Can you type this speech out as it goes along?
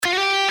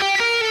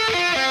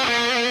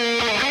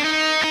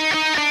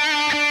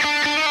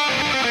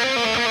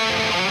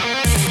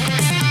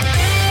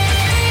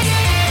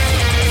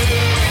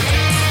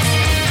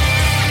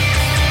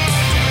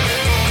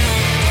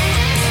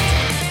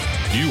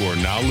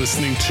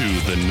listening to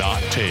the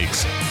Not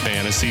Takes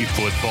Fantasy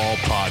Football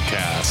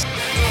Podcast.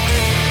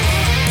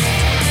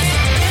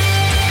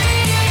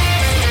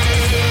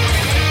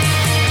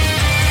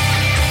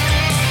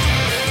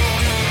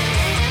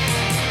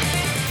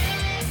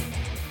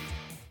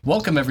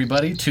 Welcome,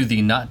 everybody, to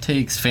the Not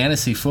Takes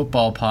Fantasy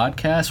Football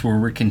Podcast, where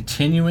we're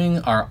continuing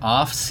our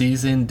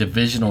off-season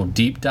divisional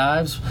deep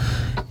dives.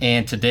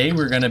 And today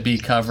we're going to be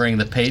covering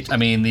the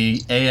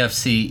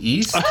AFC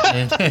East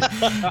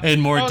in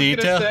more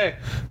detail.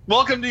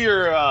 Welcome to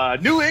your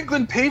New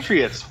England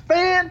Patriots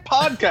fan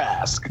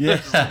podcast.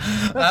 Yeah.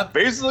 That's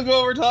basically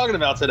what we're talking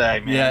about today,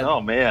 man. Yeah.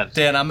 Oh, man.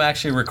 Dan, I'm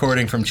actually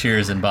recording from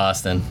Cheers in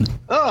Boston.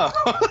 Oh.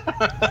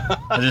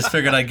 I just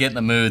figured I'd get in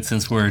the mood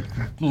since we're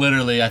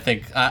literally, I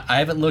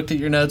haven't looked at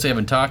your notes, I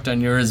haven't talked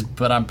on yours,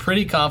 but I'm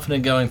pretty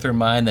confident going through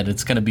mine that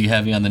it's going to be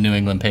heavy on the New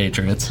England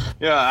Patriots.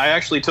 Yeah, I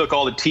actually took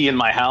all the tea in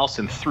my house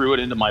and threw it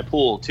into my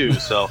pool too,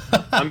 so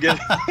I'm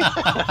getting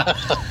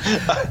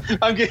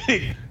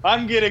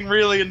I'm getting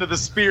really into the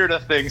spirit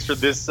of things for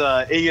this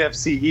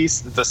AFC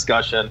East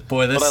discussion.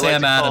 Boy, this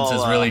Sam Adams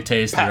is really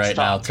tasty right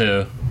now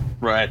too.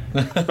 Right.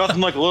 Nothing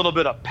like a little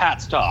bit of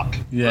Pat's talk.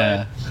 Yeah.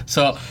 Right?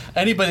 So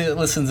anybody that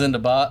listens into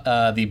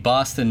the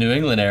Boston, New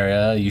England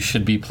area, you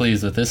should be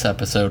pleased with this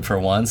episode for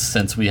once,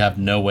 since we have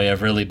no way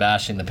of really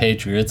bashing the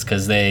Patriots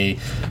because they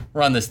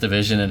run this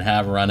division and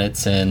have run it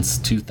since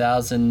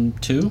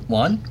 2002,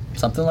 1,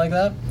 something like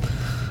that.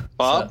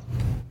 Bob? So,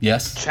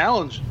 yes.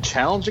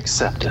 Challenge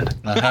accepted.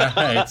 All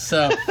right.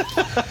 So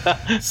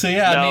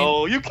yeah.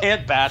 No, you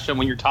can't bash them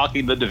when you're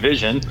talking the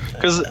division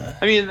because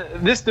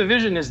this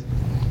division is.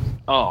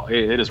 Oh,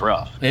 it is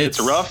rough. It's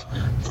rough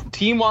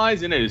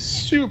team-wise, and it is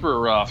super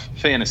rough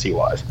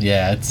fantasy-wise.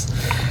 Yeah, it's,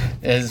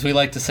 as we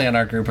like to say in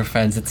our group of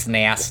friends, it's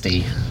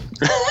nasty.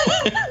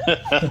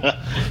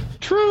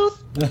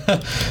 Truth.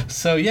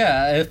 So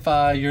yeah, if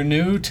you're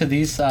new to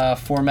these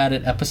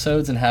formatted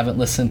episodes and haven't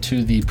listened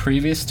to the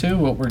previous two,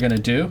 what we're going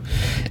to do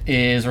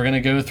is we're going to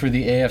go through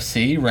the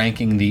AFC,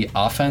 ranking the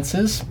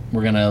offenses.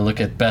 We're going to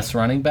look at best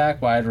running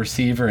back, wide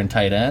receiver, and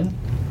tight end.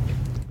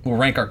 We'll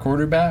rank our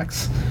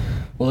quarterbacks.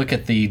 We'll look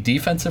at the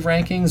defensive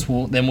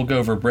rankings. Then we'll go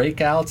over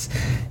breakouts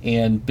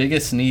and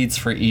biggest needs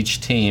for each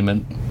team.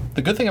 And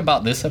the good thing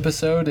about this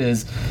episode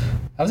is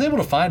I was able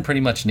to find pretty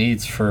much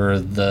needs for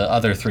the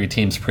other three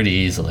teams pretty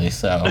easily.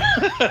 So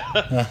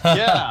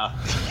yeah,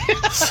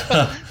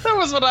 that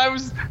was what I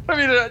was.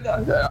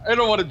 I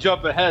don't want to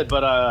jump ahead,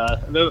 but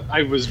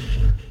I was,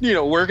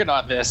 working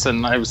on this,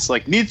 and I was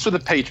like, needs for the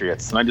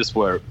Patriots, and I just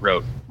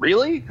wrote,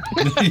 really?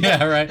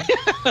 Yeah, right.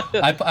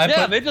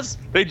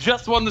 They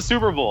just won the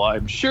Super Bowl.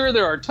 I'm sure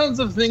there are tons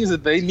of things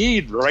that they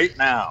need right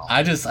now.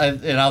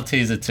 And I'll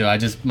tease it too.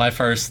 My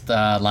first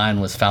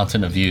line was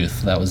Fountain of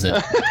Youth. That was it.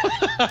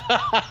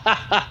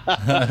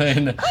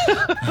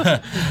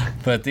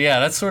 But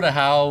yeah, that's sort of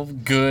how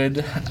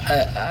good.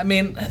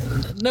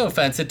 No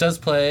offense, it does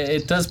play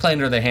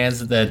into their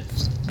hands that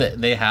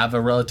they have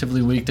a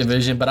relatively weak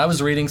division. But I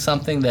was reading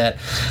something that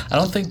I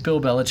don't think Bill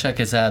Belichick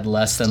has had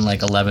less than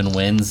like 11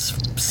 wins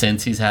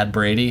since he's had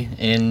Brady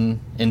in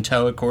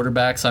tow at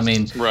quarterbacks.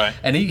 Right.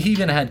 And he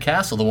even had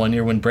Castle the one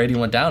year when Brady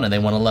went down and they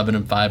won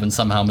 11-5 and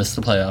somehow missed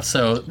the playoffs.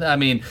 So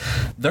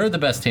they're the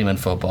best team in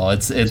football.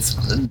 It's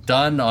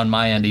done on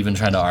my end even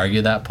trying to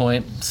argue that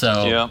point.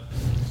 So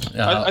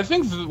yeah, I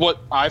think what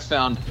I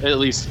found, at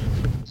least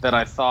that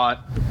I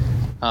thought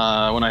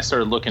when I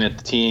started looking at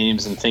the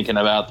teams and thinking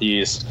about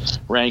these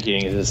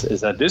rankings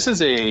is that this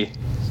is a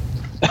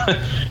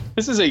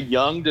this is a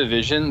young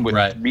division with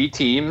three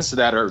teams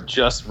that are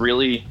just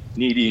really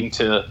needing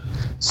to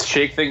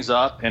shake things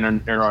up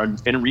and are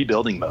in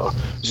rebuilding mode,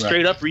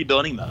 straight up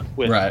rebuilding mode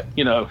with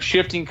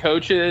shifting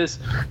coaches,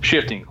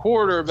 shifting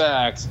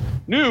quarterbacks,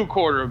 new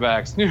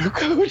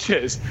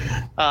coaches.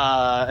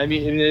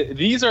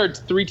 These are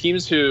three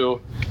teams who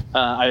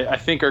I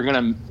think are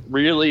going to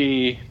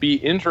really be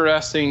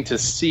interesting to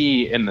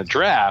see in the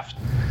draft,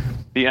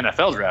 the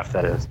NFL draft,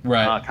 that is,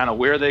 kind of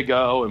where they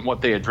go and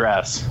what they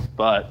address,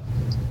 but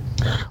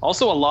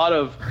also a lot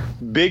of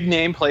big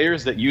name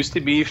players that used to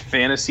be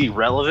fantasy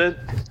relevant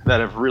that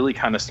have really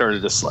kind of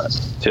started to slip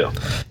too.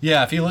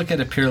 Yeah, if you look at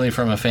it purely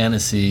from a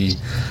fantasy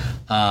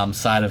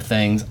side of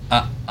things,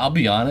 I'll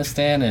be honest,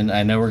 Dan, and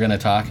I know we're going to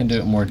talk into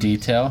it in more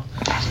detail.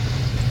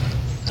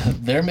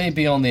 There may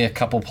be only a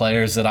couple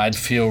players that I'd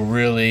feel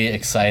really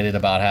excited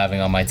about having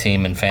on my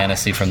team in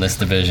fantasy from this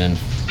division.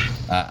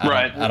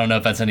 I don't know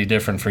if that's any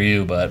different for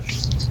you, but...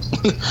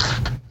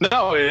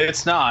 No,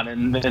 it's not.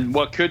 And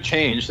what could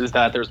change is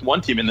that there's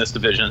one team in this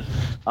division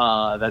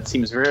that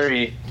seems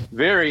very,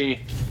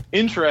 very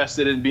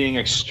interested in being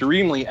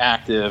extremely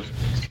active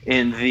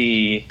in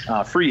the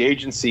free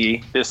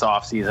agency this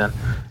offseason.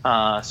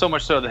 So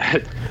much so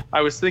that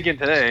I was thinking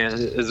today,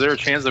 is there a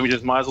chance that we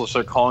just might as well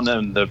start calling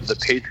them the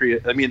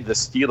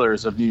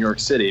Steelers of New York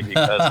City?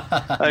 Because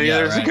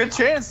there's a good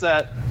chance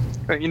that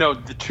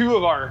the two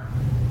of our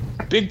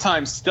big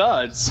time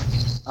studs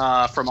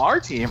from our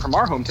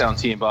hometown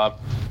team, Bob,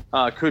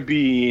 could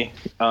be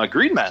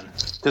Green Men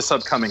this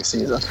upcoming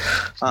season.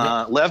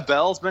 Lev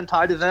Bell's been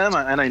tied to them,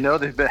 and I know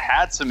they've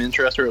had some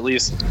interest, or at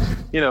least,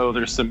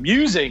 there's some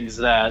musings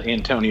that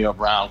Antonio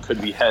Brown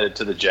could be headed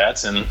to the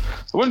Jets, and I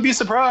wouldn't be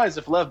surprised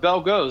if Lev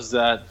Bell goes.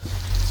 That,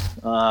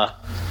 I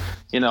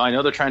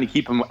know they're trying to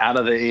keep him out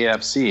of the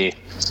AFC,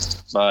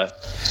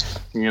 but.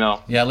 Yeah,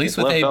 at least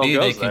with AB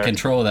they can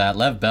control that.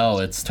 Lev Bell,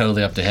 it's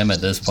totally up to him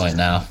at this point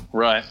now.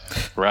 Right.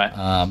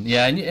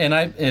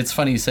 It's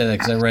funny you say that,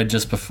 because I read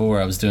just before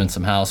I was doing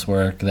some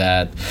housework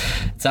that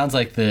it sounds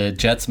like the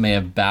Jets may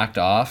have backed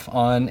off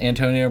on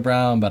Antonio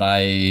Brown, but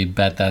I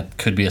bet that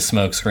could be a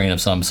smokescreen of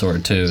some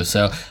sort too.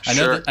 So I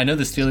know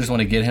the Steelers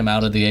want to get him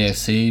out of the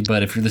AFC,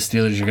 but if you're the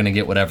Steelers, you're going to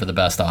get whatever the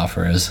best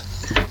offer is.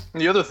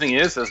 The other thing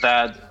is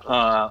that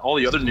all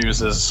the other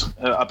news is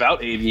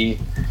about AB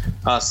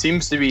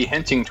seems to be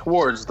hinting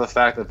towards the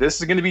fact that this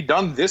is going to be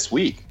done this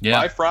week.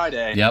 By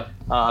Friday. Yep.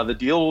 The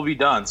deal will be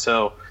done.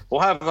 So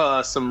we'll have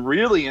potentially some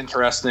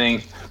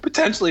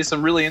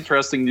really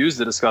interesting news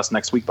to discuss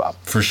next week, Bob.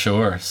 For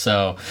sure.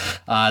 So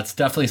it's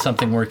definitely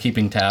something we're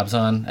keeping tabs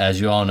on.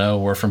 As you all know,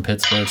 we're from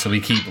Pittsburgh, so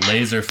we keep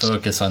laser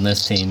focus on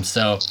this team.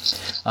 So,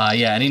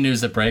 any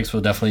news that breaks,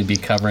 we'll definitely be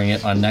covering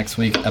it on next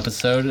week's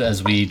episode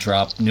as we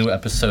drop new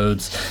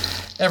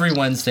episodes every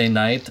Wednesday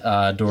night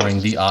during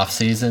the off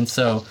season.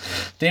 So,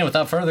 Dan,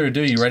 without further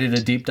ado, you ready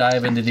to deep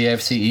dive into the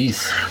AFC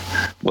East?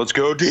 Let's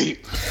go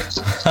deep.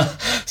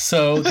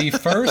 So the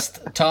first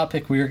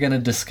topic we are going to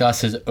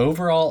discuss is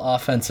overall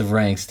offensive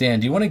ranks. Dan,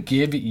 do you want to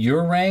give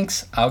your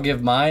ranks? I'll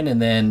give mine,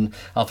 and then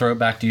I'll throw it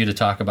back to you to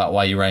talk about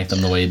why you ranked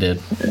them the way you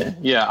did.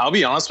 Yeah, I'll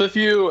be honest with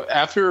you.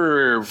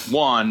 After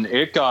one,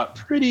 it got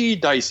pretty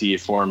dicey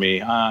for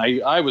me.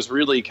 I was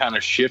really kind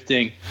of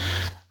shifting.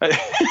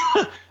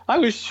 I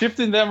was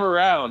shifting them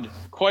around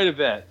quite a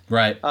bit.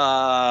 Right.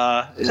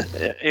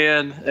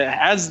 And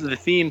as the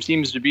theme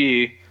seems to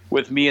be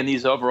with me and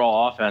these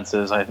overall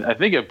offenses, I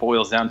think it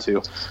boils down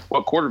to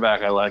what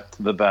quarterback I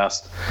liked the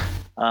best.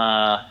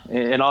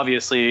 And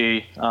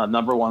obviously,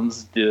 number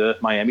one's the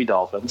Miami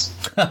Dolphins.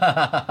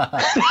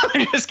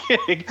 I'm just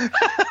kidding.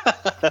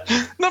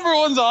 Number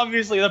one's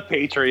obviously the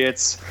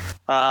Patriots.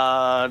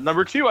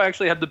 Number two, I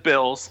actually had the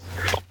Bills.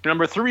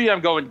 Number three,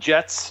 I'm going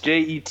Jets,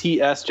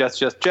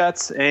 Jets,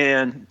 Jets.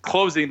 And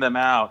closing them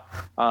out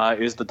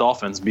is the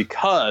Dolphins,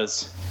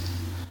 because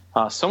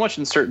so much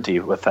uncertainty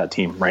with that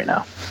team right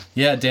now.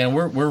 Yeah, Dan,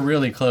 we're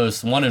really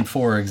close. 1 and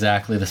 4 are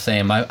exactly the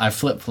same. I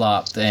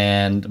flip-flopped,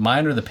 and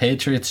mine are the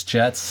Patriots,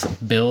 Jets,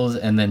 Bills,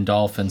 and then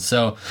Dolphins.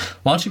 So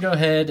why don't you go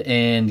ahead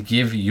and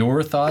give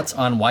your thoughts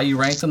on why you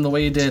ranked them the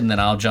way you did, and then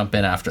I'll jump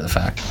in after the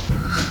fact.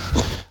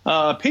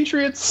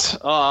 Patriots,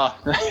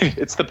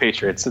 it's the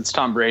Patriots. It's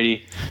Tom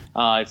Brady.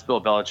 It's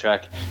Bill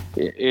Belichick.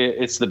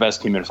 It's the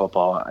best team in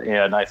football.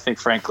 And I think,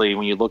 frankly,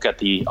 when you look at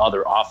the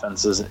other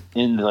offenses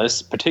in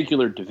this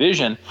particular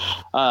division,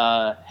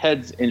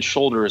 heads and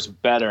shoulders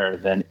better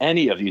than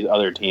any of these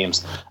other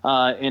teams.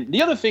 And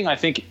the other thing, I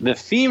think the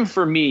theme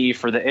for me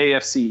for the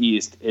AFC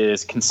East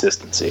is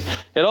consistency.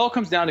 It all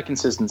comes down to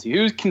consistency.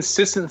 Who's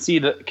consistently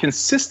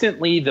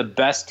the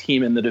best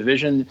team in the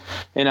division?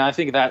 And I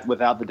think that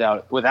without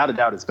a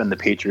doubt, it's been the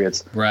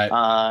Patriots. Right.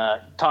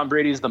 Tom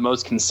Brady is the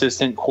most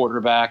consistent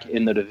quarterback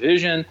in the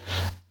division.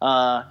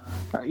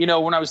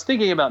 When I was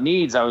thinking about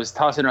needs, I was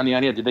tossing around the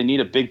idea, do they need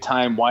a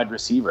big-time wide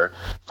receiver?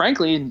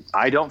 Frankly,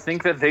 I don't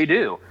think that they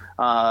do.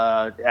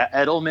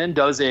 Edelman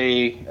does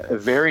a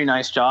very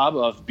nice job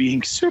of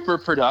being super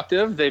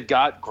productive. They've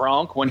got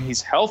Gronk when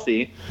he's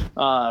healthy.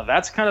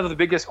 That's kind of the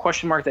biggest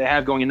question mark they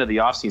have going into the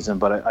offseason.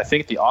 But I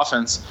think the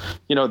offense,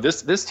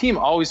 this team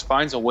always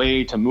finds a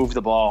way to move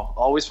the ball,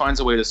 always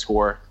finds a way to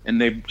score. And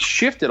they've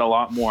shifted a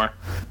lot more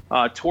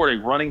toward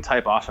a running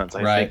type offense,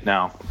 I think,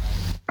 now.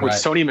 With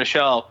Sony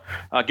Michel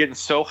getting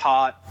so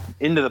hot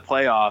into the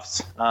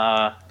playoffs,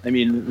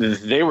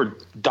 they were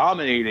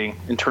dominating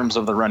in terms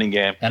of the running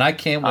game. And I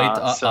can't wait,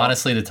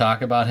 honestly, to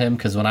talk about him,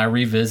 because when I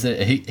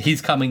revisit,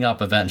 he's coming up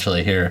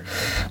eventually here.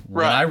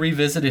 When I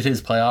revisited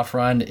his playoff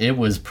run, it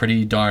was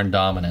pretty darn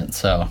dominant.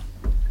 So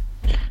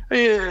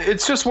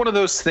it's just one of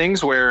those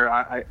things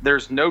where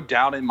there's no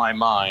doubt in my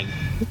mind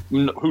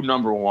who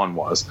number one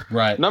was.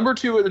 Right. Number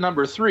two and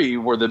number three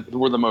were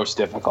the most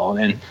difficult.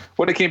 And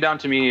what it came down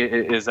to me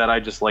is that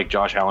I just like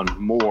Josh Allen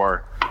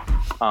more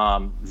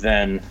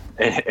than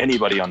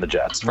anybody on the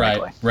Jets,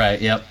 frankly. Right.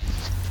 Yep.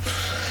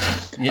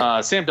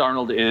 Sam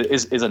Darnold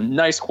is a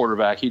nice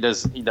quarterback. He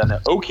done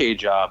an okay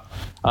job.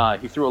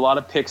 He threw a lot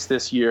of picks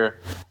this year.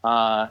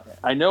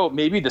 I know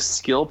maybe the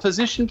skill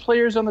position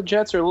players on the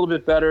Jets are a little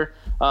bit better,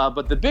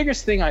 but the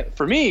biggest thing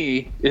for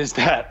me is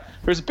that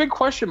there's big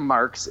question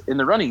marks in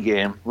the running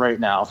game right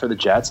now for the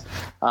Jets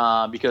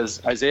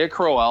because Isaiah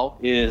Crowell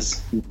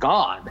is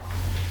gone.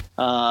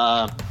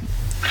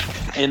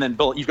 And then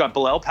you've got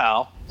Bilal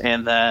Powell,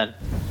 and then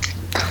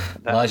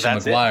Elijah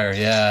McGuire.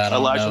 Yeah,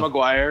 Elijah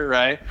McGuire,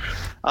 right?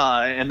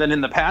 And then in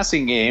the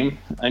passing game,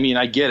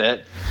 I get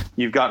it.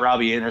 You've got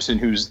Robbie Anderson,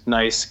 who's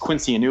nice.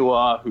 Quincy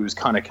Enunwa, who's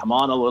kind of come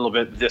on a little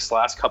bit this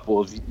last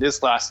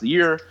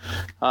year,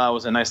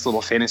 was a nice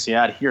little fantasy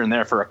ad here and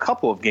there for a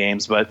couple of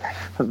games. But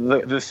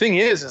the thing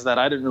is that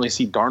I didn't really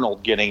see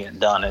Darnold getting it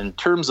done. In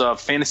terms of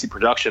fantasy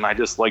production, I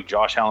just like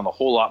Josh Allen a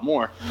whole lot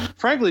more,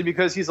 frankly,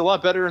 because he's a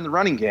lot better in the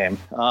running game.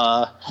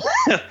 I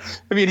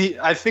mean,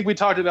 I think we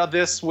talked about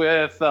this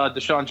with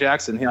Deshaun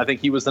Jackson. I think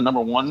he was the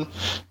number one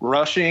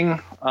rushing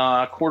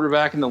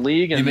quarterback in the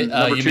league, and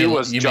number two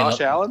was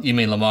Josh Allen. You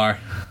mean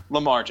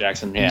Lamar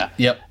Jackson? Yeah.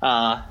 Yep.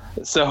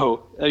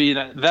 So I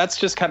mean, that's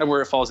just kind of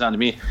where it falls down to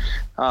me.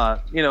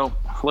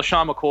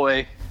 LaShawn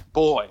McCoy,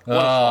 boy,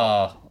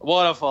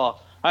 what a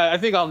fall. I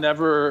think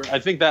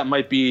that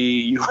might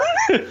be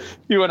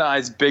you and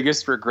I's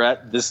biggest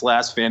regret this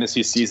last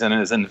fantasy season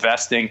is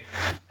investing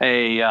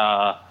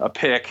a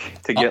pick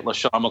to get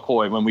LaShawn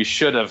McCoy when we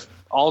should have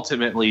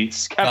ultimately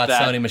kept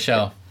that. Sony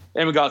Michel.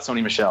 And we got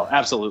Sony Michel.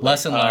 Absolutely.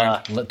 Lesson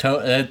learned.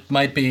 It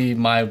might be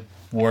my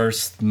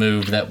worst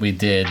move that we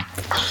did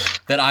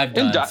that I've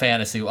done in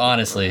fantasy,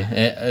 honestly.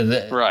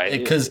 Right.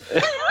 Because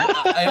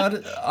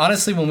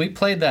honestly, when we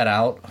played that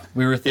out,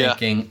 we were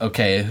thinking,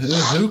 okay,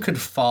 who could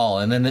fall?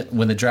 And then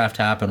when the draft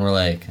happened, we're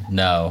like,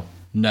 no,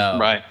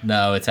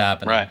 it's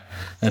happening. Right.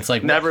 And it's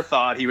like never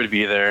thought he would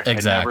be there.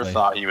 Exactly. I never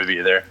thought he would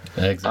be there.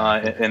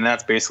 Exactly. And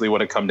that's basically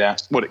what it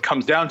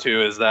comes down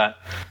to is that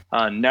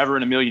never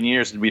in a million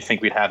years did we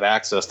think we'd have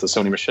access to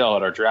Sony Michel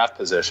at our draft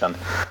position.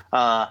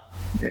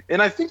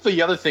 And I think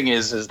the other thing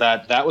is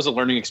that was a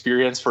learning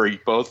experience for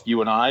both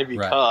you and I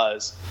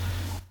because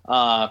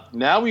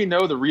now we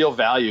know the real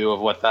value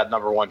of what that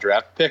number one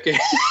draft pick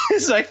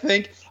is. I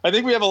think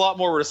we have a lot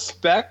more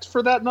respect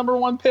for that number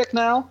one pick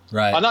now.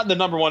 Right. Not the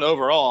number one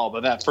overall,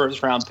 but that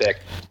first round pick,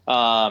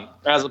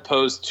 as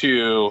opposed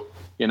to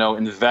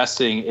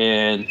investing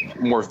in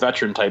more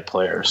veteran type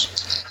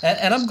players.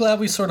 And I'm glad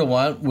we sort of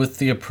went with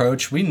the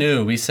approach.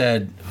 We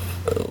said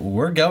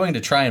we're going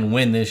to try and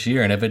win this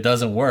year, and if it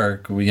doesn't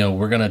work,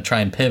 we're going to try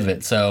and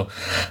pivot. So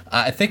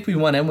I think we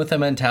went in with the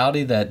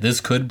mentality that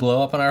this could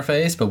blow up in our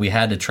face, but we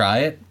had to try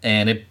it,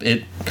 and it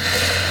didn't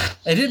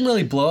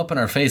really blow up in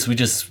our face. We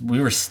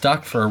were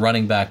stuck for a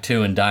running back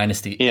too in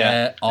Dynasty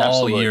all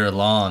absolutely. year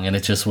long, and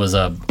it just was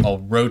a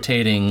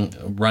rotating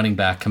running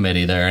back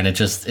committee there, and it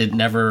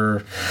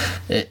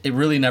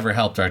really never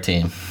helped our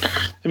team.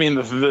 I mean,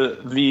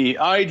 the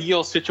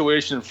ideal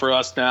situation for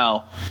us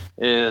now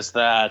is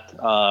that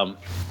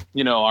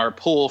our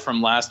pool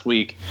from last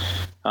week,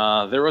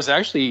 there was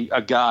actually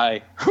a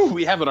guy who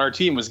we have on our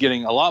team was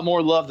getting a lot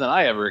more love than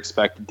I ever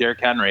expected, Derrick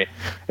Henry.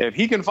 If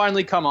he can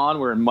finally come on,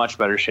 we're in much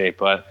better shape.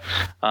 But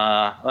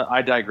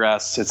I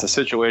digress. It's a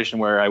situation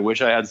where I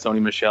wish I had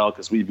Sony Michel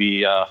because we'd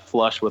be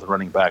flush with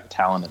running back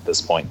talent at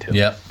this point, too.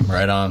 Yep,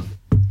 right on.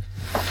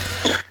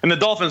 And the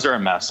Dolphins are a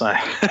mess.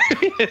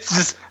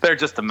 They're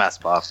just a mess,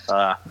 Bob.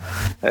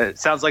 It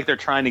sounds like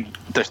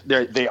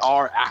they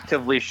are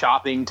actively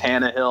shopping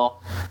Tannehill.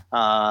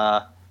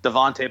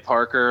 Devontae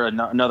Parker,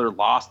 another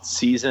lost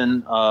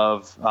season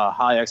of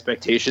high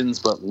expectations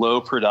but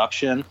low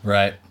production.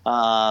 Right.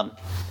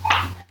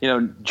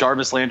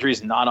 Jarvis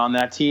Landry's not on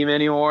that team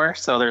anymore,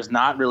 so there's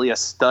not really a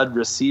stud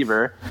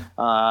receiver.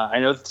 I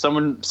know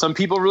some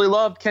people really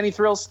loved Kenny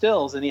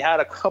Thrill-Stills, and he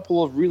had a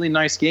couple of really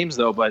nice games,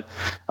 though. But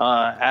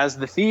as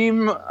the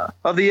theme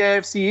of the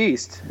AFC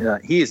East,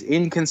 he is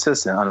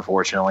inconsistent,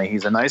 unfortunately.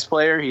 He's a nice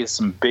player. He has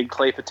some big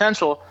play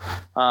potential,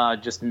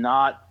 just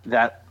not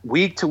that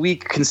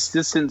week-to-week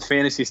consistent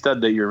fantasy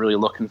stud that you're really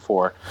looking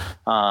for.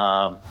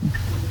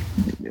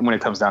 When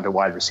it comes down to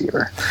wide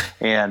receiver,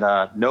 and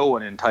no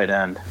one in tight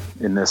end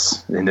in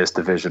this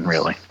division,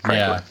 really. Frankly.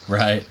 Yeah,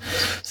 right.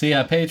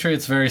 So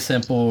Patriots, very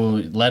simple,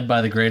 led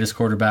by the greatest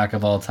quarterback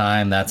of all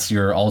time. That's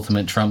your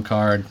ultimate trump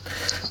card.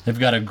 They've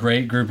got a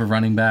great group of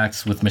running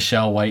backs with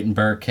Michelle, White, and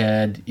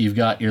Burkhead. You've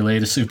got your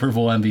latest Super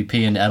Bowl MVP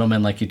in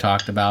Edelman, like you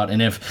talked about.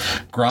 And if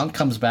Gronk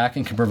comes back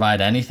and can provide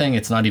anything,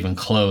 it's not even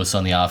close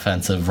on the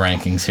offensive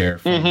rankings here.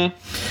 Mm-hmm.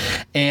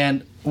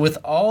 And with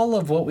all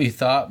of what we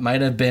thought might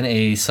have been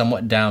a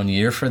somewhat down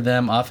year for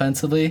them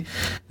offensively,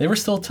 they were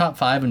still top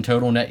 5 in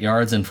total net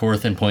yards and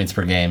 4th in points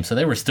per game. So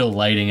they were still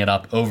lighting it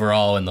up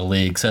overall in the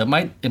league. So it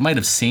might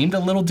have seemed a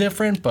little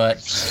different, but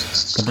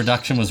the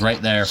production was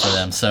right there for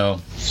them. So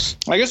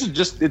I guess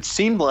it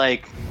seemed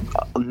like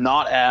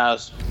not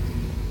as.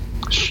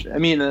 I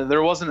mean,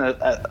 there wasn't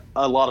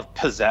a lot of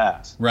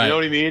pizzazz. Right. You know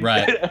what I mean?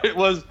 Right. It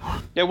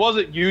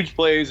wasn't huge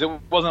plays. It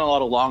wasn't a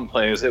lot of long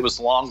plays. It was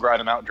long grind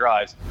them out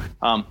drives.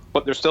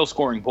 But they're still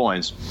scoring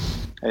points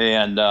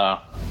and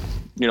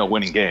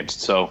winning games.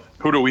 So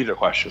who do we to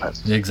question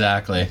it?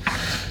 Exactly.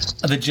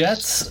 The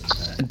Jets,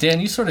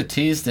 Dan, you sort of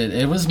teased it.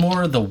 It was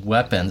more the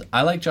weapons.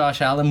 I like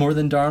Josh Allen more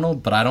than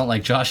Darnold, but I don't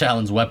like Josh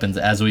Allen's weapons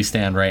as we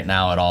stand right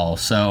now at all.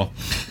 So,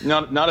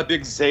 not a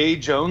big Zay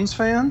Jones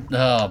fan?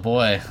 Oh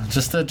boy,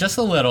 just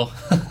a little.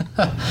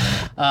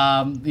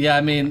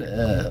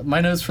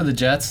 My notes for the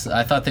Jets,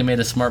 I thought they made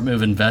a smart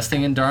move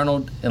investing in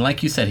Darnold, and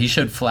like you said, he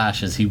showed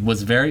flashes. He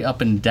was very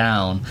up and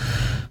down,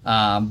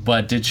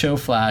 but did show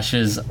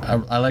flashes.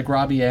 I like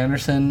Robbie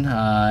Anderson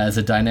as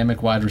a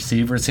dynamic wide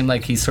receiver. It seemed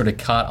like he sort of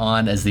caught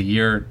on as the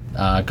year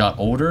got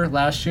older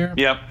last year.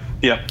 Yep.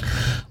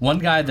 One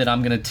guy that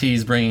I'm going to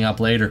tease bringing up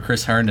later,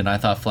 Chris Herndon, I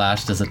thought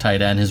flashed as a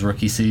tight end his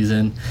rookie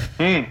season.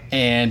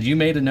 And you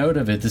made a note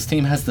of it. This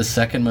team has the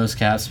second most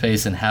cap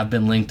space and have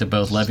been linked to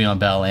both Le'Veon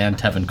Bell and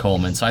Tevin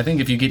Coleman. So I think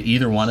if you get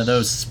either one of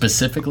those,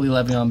 specifically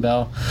Le'Veon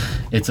Bell,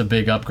 it's a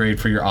big upgrade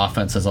for your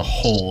offense as a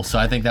whole. So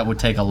I think that would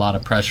take a lot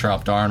of pressure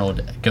off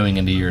Darnold going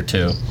into year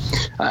 2.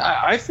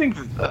 I think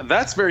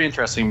that's very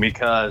interesting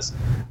because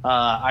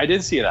I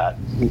did see that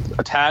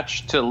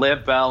attached to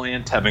Lev Bell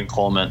and Tevin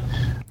Coleman.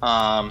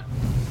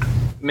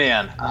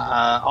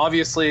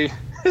 Obviously,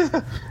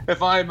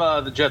 if I'm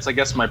the Jets, I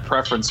guess my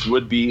preference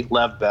would be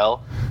Lev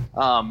Bell.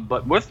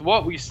 But with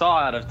what we saw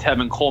out of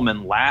Tevin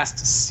Coleman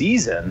last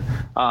season,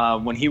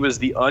 when he was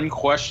the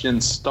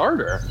unquestioned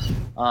starter,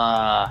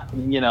 how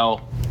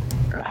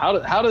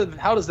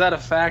does that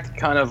affect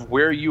kind of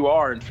where you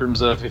are in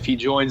terms of if he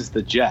joins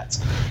the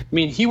Jets? I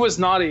mean, he was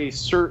not a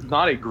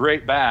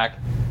great back,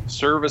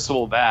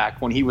 serviceable back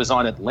when he was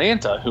on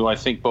Atlanta, who I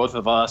think both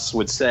of us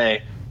would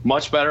say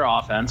much better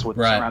offense with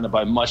surrounded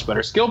by much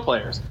better skill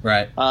players.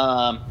 Right.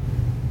 I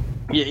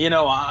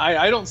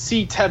don't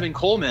see Tevin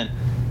Coleman.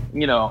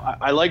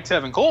 I like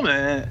Tevin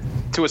Coleman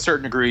to a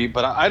certain degree,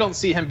 but I don't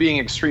see him being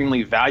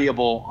extremely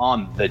valuable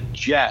on the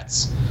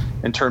Jets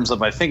in terms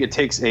of I think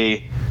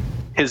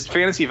his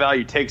fantasy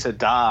value takes a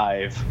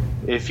dive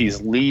if he's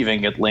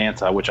leaving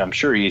Atlanta, which I'm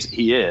sure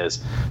he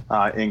is,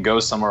 and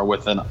goes somewhere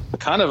with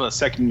kind of a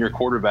second-year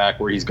quarterback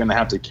where he's going to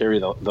have to carry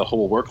the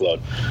whole workload.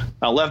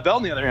 Now, Lev Bell,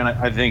 on the other hand,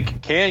 I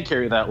think can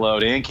carry that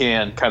load and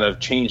can kind of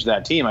change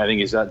that team. I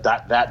think he's that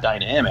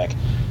dynamic.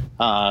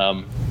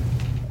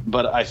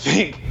 But I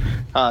think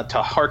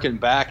to harken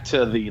back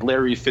to the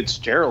Larry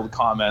Fitzgerald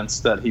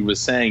comments that he was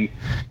saying,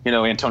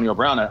 Antonio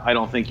Brown, I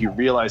don't think you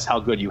realize how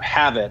good you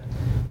have it.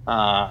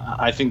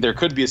 I think there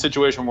could be a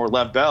situation where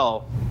Lev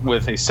Bell,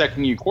 with a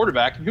second-year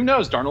quarterback, who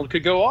knows, Darnold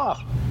could go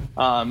off,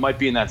 might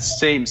be in that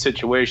same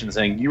situation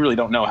saying you really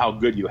don't know how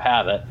good you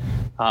have it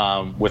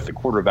with the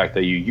quarterback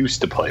that you used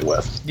to play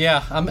with.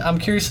 Yeah, I'm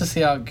curious to see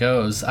how it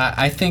goes.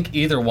 I think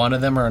either one of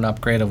them are an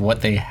upgrade of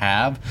what they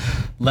have.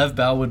 Lev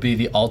Bell would be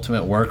the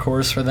ultimate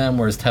workhorse for them,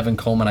 whereas Tevin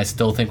Coleman I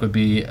still think would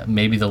be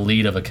maybe the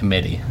lead of a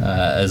committee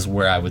is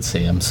where I would see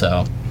him.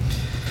 So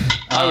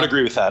I would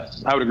agree with that.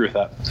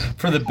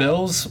 For the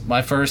Bills,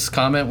 my first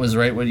comment was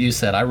right what you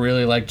said. I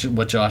really liked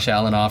what Josh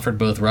Allen offered,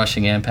 both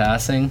rushing and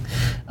passing.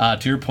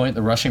 To your point,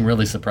 the rushing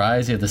really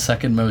surprised. He had the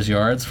second most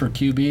yards for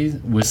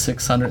QB with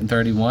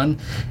 631,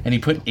 and he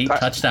put 8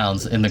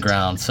 touchdowns in the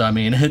ground. So, I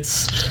mean,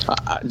 it's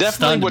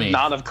definitely would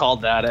not have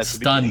called that at the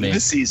beginning of the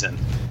season.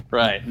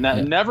 Right.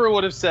 Never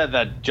would have said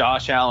that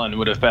Josh Allen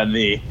would have been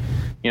the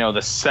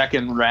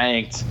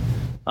second-ranked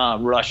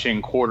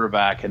rushing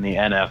quarterback in the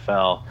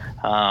NFL.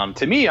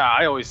 To me, you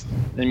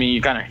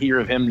kind of hear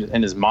of him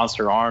and his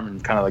monster arm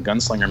and kind of the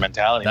gunslinger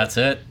mentality. That's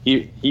it.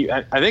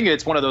 I think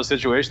it's one of those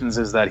situations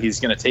is that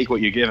he's going to take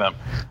what you give him,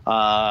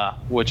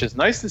 which is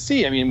nice to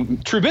see. I mean,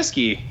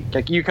 Trubisky,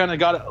 you kind of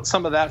got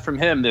some of that from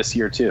him this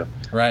year too.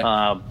 Right.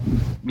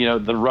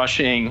 The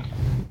rushing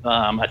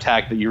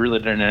attack that you really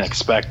didn't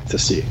expect to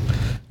see.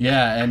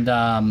 Yeah, and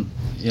I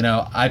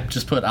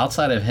just put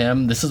outside of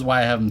him, this is why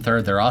I have him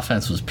third. Their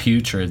offense was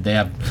putrid. They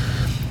have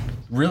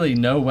really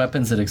no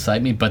weapons that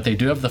excite me, but they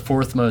do have the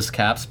 4th most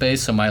cap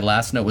space. So my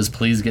last note was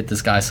please get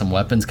this guy some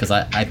weapons because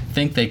I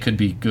think they could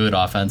be good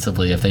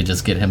offensively if they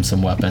just get him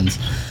some weapons.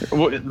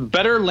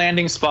 Better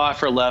landing spot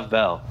for Lev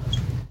Bell.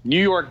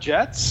 New York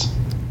Jets,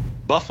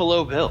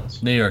 Buffalo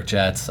Bills. New York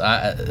Jets.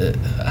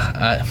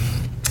 I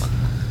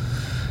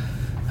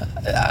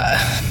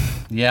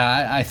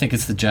think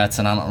it's the Jets,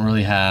 and I don't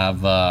really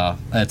have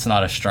it's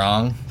not a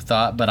strong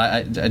thought, but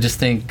I just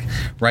think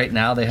right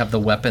now they have the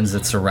weapons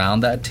that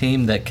surround that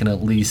team that can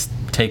at least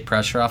take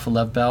pressure off of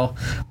Lev Bell.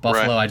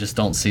 Buffalo, right. I just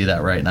don't see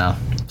that right now.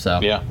 So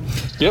yeah.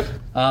 Yep.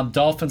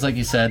 Dolphins, like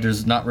you said,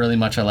 there's not really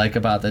much I like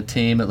about the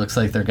team. It looks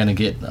like they're going to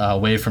get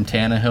away from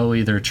Tannehill,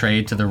 either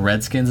trade to the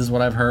Redskins is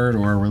what I've heard,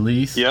 or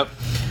release. Yep.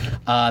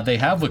 They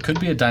have what could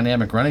be a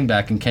dynamic running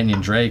back in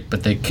Kenyon Drake,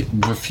 but they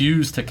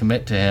refuse to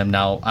commit to him.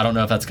 Now, I don't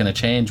know if that's going to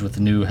change with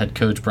the new head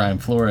coach, Brian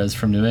Flores,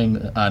 from New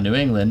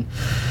England.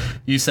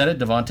 You said it,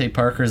 Devontae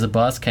Parker is a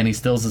bust. Kenny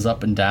Stills is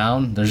up and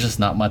down. There's just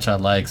not much I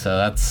like. So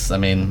I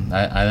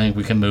think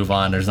we can move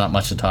on. There's not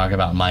much to talk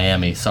about in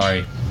Miami.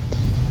 Sorry.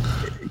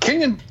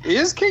 Kenyon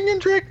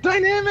Drake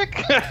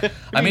dynamic?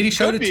 I mean, he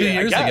showed it 2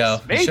 years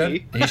ago.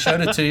 Maybe. He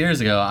showed it 2 years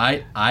ago.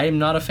 I'm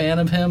not a fan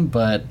of him,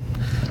 but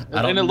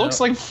I don't know. Looks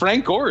like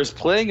Frank Gore is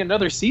playing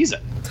another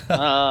season.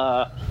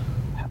 Fine,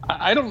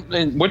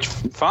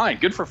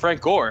 good for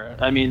Frank Gore.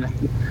 I mean,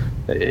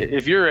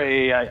 if you're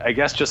I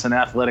guess just an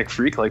athletic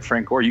freak like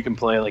Frank Gore, you can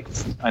play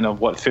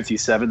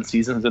 57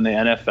 seasons in the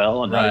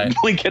NFL and not even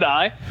blink an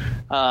eye.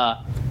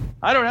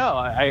 I don't know.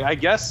 I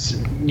guess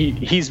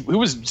he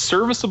was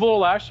serviceable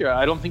last year.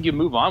 I don't think you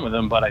move on with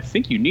him, but I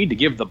think you need to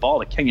give the ball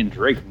to Kenyon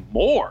Drake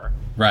more.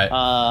 Right.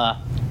 I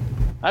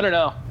don't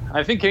know.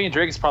 I think Kenyon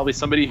Drake is probably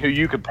somebody who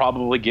you could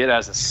probably get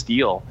as a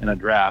steal in a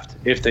draft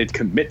if they'd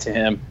commit to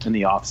him in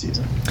the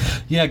offseason.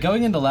 Yeah,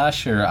 going into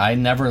last year, I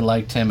never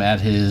liked him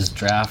at his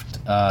draft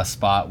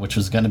spot, which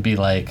was going to be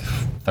like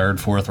third,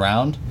 fourth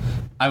round.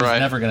 I was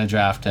never going to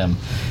draft him.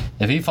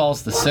 If he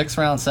falls to 6th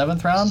round,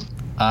 7th round,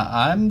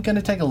 I'm going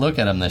to take a look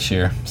at him this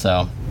year.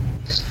 So,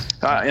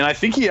 and I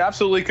think he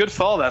absolutely could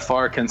fall that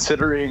far,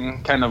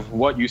 considering kind of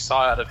what you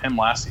saw out of him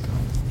last season.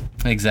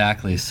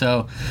 Exactly.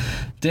 So,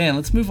 Dan,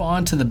 let's move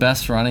on to the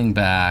best running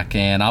back,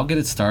 and I'll get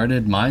it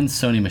started. Mine's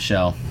Sony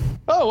Michel.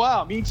 Oh,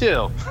 wow, me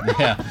too.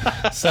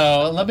 Yeah.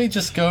 So let me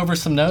just go over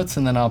some notes,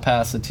 and then I'll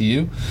pass it to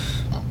you.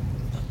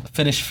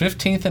 Finished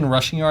 15th in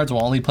rushing yards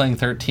while only playing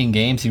 13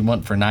 games. He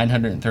went for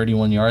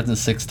 931 yards and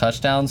 6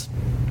 touchdowns.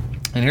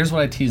 And here's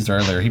what I teased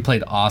earlier. He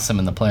played awesome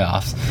in the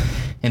playoffs.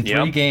 In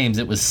 3 games,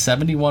 it was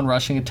 71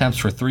 rushing attempts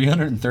for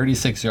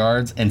 336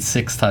 yards and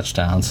 6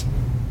 touchdowns.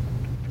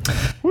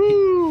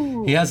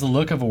 Woo! He has the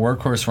look of a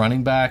workhorse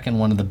running back and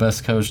one of the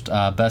best coached,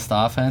 best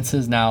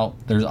offenses. Now,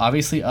 there's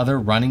obviously other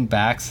running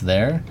backs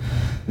there.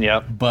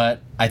 Yep.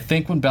 But I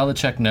think when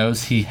Belichick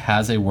knows he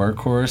has a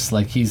workhorse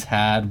like he's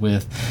had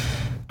with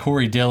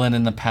Corey Dillon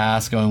in the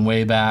past, going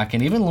way back,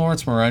 and even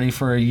Lawrence Moroney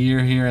for a year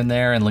here and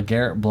there, and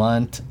LeGarrette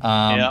Blount,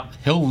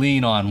 he'll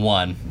lean on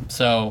one.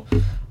 So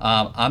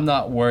I'm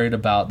not worried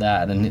about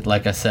that. And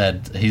like I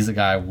said, he's the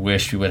guy I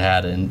wish we would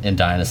have had in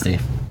Dynasty.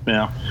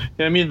 Yeah.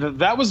 I mean,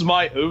 that was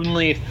my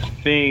only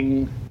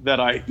thing that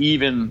I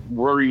even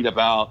worried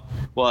about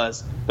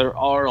was there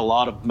are a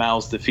lot of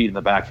mouths to feed in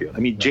the backfield. I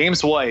mean,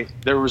 James White,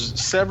 there was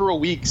several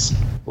weeks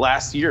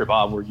last year,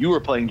 Bob, where you were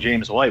playing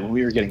James White when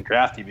we were getting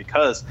drafted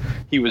because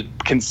he was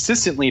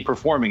consistently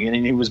performing, and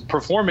he was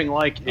performing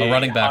like a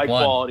running back high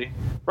quality.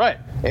 Right.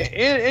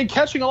 And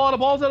catching a lot of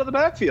balls out of the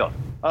backfield.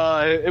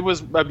 It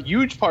was a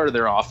huge part of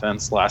their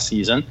offense last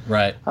season.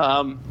 Right.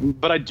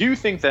 But I do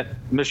think that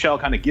Michel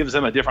kind of gives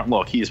them a different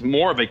look. He's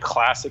more of a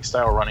classic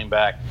style running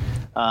back.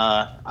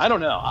 I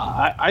don't know.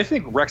 I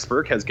think Rex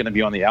Burkhead is going to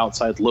be on the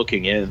outside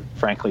looking in,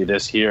 frankly,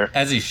 this year.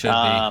 As he should be,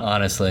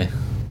 honestly.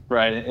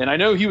 Right. And I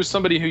know he was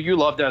somebody who you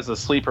loved as a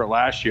sleeper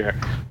last year,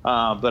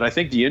 but I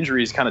think the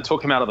injuries kind of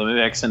took him out of the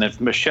mix. And if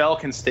Michel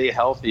can stay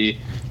healthy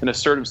and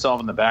assert himself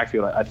in the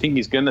backfield, I think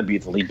he's going to be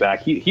the lead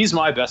back. He's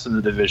my best in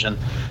the division.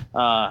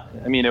 I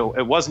mean,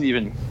 it wasn't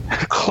even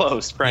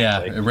close,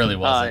 frankly. Yeah, it really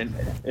wasn't.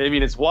 I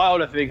mean, it's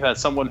wild to think that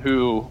someone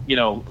who,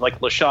 like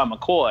LaShawn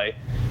McCoy,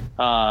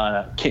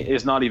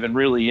 is not even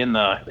really in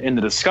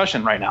the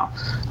discussion right now.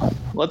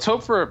 Let's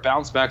hope for a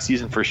bounce back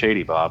season for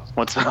Shady, Bob.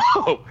 Let's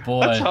hope. Boy,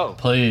 let's hope.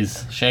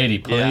 Please, Shady,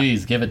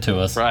 please give it to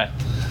us. Right.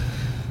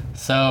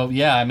 So,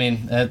 yeah, I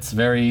mean, it's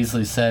very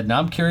easily said. Now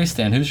I'm curious,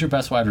 Dan, who's your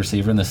best wide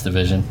receiver in this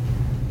division?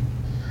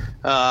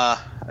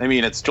 I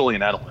mean, it's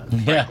Julian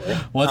Edelman.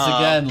 Yeah. Once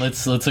again,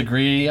 let's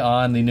agree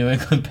on the New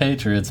England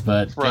Patriots,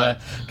 but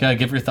gotta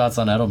give your thoughts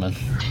on Edelman.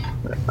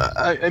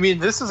 I mean,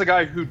 this is a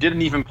guy who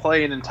didn't even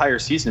play an entire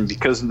season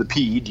because of the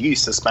PED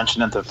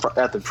suspension at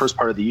the first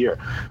part of the year.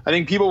 I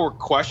think people were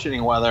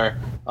questioning whether,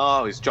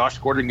 is Josh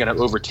Gordon going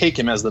to overtake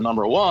him as the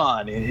number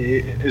one?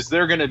 Is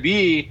there going to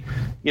be,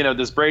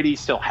 does Brady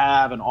still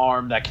have an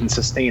arm that can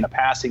sustain a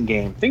passing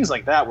game? Things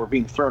like that were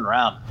being thrown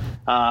around.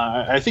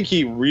 I think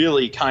he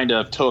really kind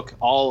of took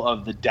all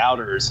of the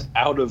doubters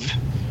out of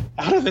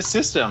the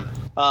system.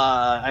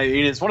 I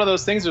mean, it's one of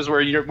those things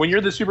where when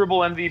you're the Super Bowl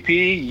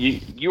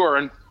MVP, you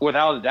are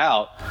without a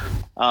doubt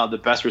the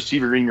best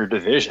receiver in your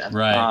division.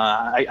 Right.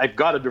 I've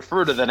got to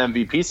defer to that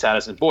MVP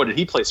status, and boy, did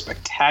he play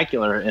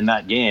spectacular in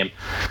that game.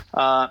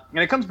 And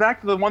it comes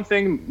back to the one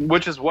thing,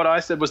 which is what I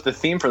said was the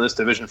theme for this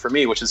division for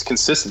me, which is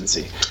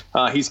consistency.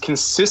 He's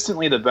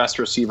consistently the best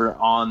receiver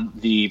on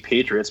the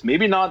Patriots.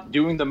 Maybe not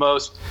doing the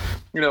most,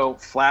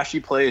 flashy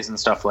plays and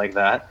stuff like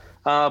that.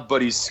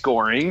 But he's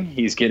scoring.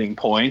 He's getting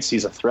points.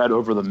 He's a threat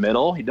over the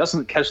middle. He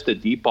doesn't catch the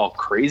deep ball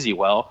crazy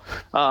well.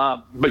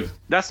 But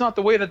that's not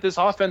the way that this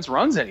offense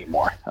runs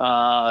anymore.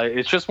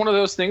 It's just one of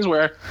those things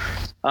where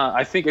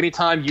I think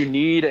anytime you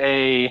need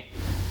a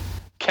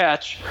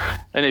catch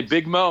in a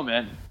big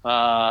moment,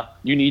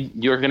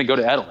 you're going to go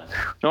to Edelman.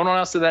 No one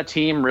else to that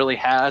team really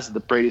has the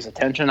Brady's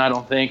attention, I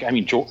don't think. I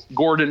mean,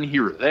 Gordon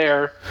here or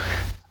there.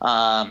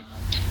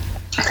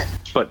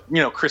 But,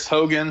 Chris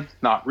Hogan,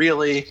 not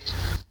really.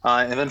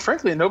 And then,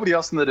 frankly, nobody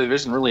else in the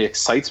division really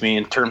excites me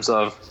in terms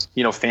of,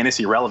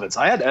 fantasy relevance.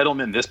 I had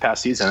Edelman this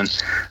past season,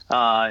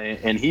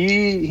 and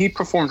he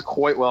performed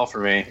quite well for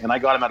me, and I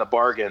got him at a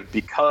bargain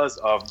because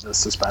of the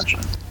suspension.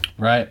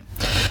 Right.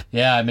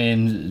 Yeah, I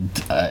mean,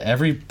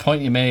 every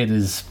point you made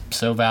is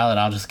so valid.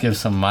 I'll just give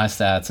some of my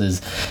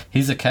stats.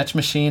 He's a catch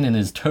machine and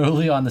is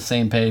totally on the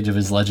same page of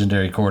his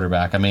legendary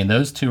quarterback. I mean,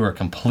 those two are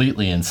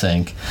completely in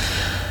sync.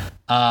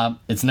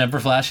 It's never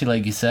flashy,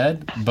 like you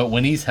said, but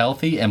when he's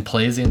healthy and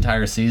plays the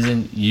entire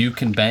season, you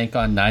can bank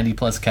on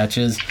 90-plus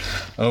catches,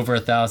 over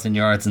 1,000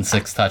 yards, and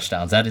 6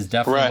 touchdowns. That is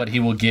definitely what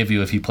he will give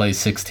you if he plays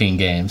 16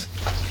 games.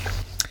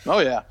 Oh,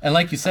 yeah. And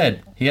like you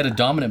said, he had a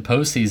dominant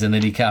postseason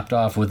that he capped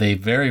off with a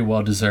very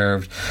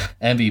well-deserved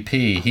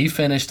MVP. He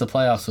finished the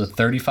playoffs with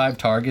 35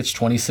 targets,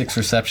 26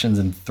 receptions,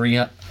 and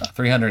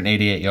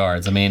 388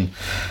 yards. I mean,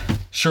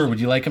 sure,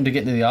 would you like him to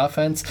get into the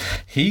offense?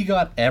 He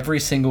got every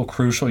single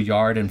crucial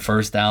yard and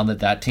first down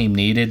that team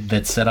needed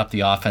that set up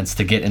the offense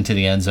to get into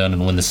the end zone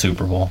and win the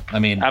Super Bowl. I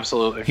mean,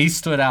 absolutely. He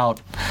stood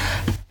out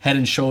head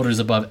and shoulders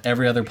above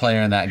every other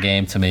player in that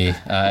game to me,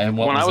 and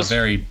what was a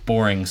very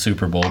boring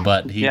Super Bowl.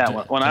 But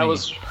when I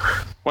was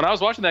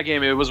watching that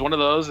game, it was one of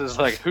those. Is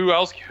like, who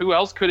else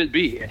could it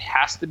be? It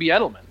has to be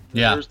Edelman.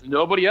 Yeah. There's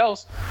nobody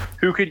else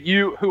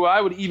who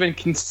I would even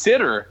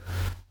consider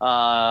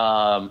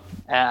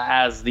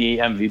as the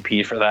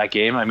MVP for that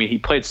game. I mean, he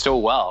played so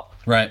well.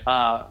 Right.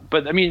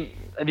 But I mean,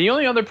 the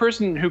only other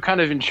person who kind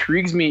of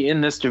intrigues me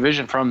in this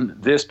division from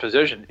this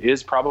position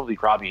is probably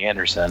Robbie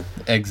Anderson.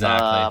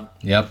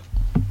 Exactly. Yep.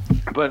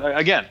 But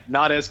again,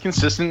 not as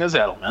consistent as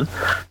Edelman.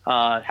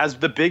 Has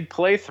the big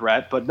play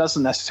threat, but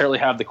doesn't necessarily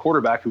have the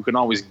quarterback who can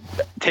always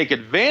take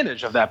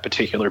advantage of that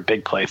particular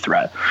big play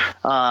threat.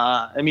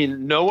 I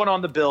mean, no one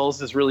on the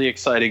Bills is really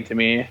exciting to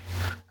me.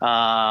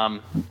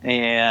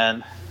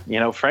 And,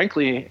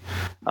 frankly,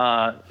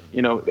 when's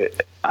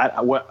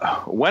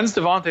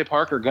Devontae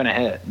Parker going to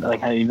hit?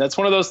 Like, I mean, that's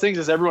one of those things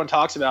as everyone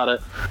talks about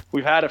it.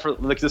 We've had it for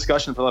the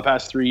discussion for the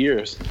past 3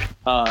 years.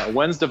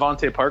 When's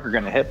Devontae Parker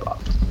going to hit,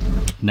 Bob?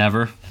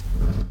 Never.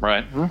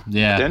 Right.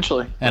 Yeah.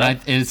 Potentially. And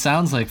it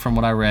sounds like from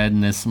what I read,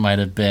 and this might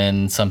have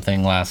been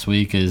something last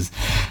week, is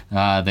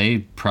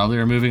they probably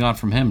are moving on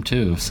from him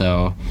too.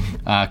 So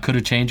could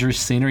a change of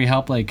scenery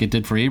help like it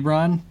did for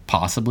Ebron?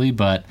 Possibly,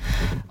 but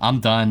I'm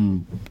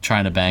done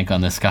trying to bank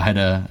on this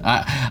guy.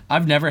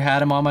 I've never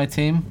had him on my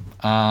team.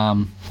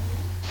 And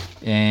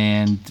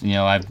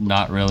I've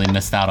not really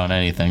missed out on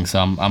anything, so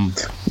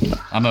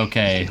I'm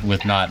okay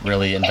with not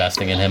really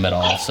investing in him at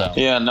all. So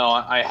yeah, no,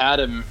 I had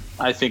him.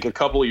 I think a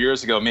couple of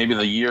years ago, maybe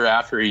the year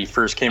after he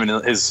first came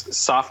into his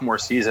sophomore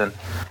season,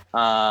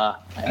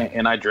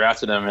 and I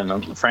drafted him,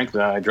 and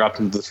frankly, I dropped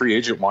him to the free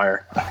agent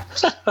wire.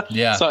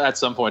 Yeah. So at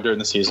some point during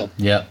the season.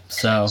 Yep.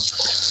 So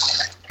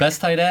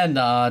best tight end,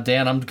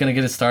 Dan. I'm gonna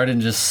get it started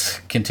and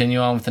just continue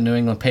on with the New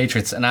England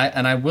Patriots, and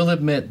I will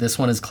admit this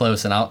one is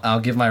close, and I'll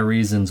give my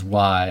reasons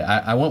why.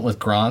 I went with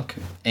Gronk,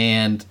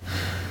 and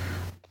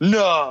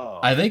no,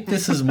 I think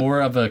this is more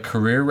of a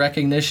career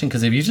recognition,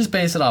 because if you just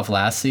base it off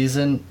last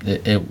season,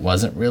 it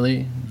wasn't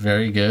really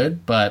very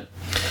good. But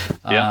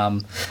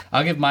I'll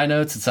give my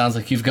notes. It sounds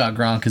like you've got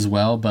Gronk as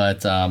well,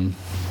 but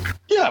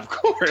yeah, of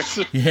course.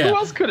 Yeah. Who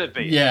else could it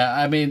be? Yeah,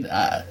 I mean,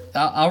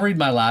 I'll read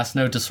my last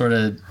note to sort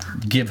of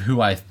give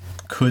who I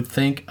could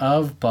think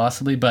of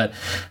possibly, but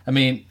I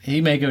mean,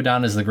 he may go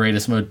down as the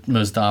greatest,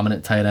 most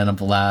dominant tight end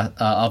of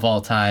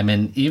all time.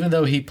 And even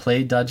though he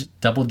played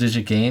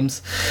double-digit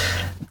games,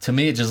 to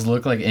me, it just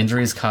looked like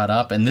injuries caught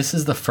up. And this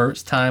is the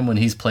first time when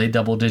he's played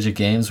double-digit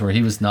games where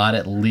he was not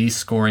at least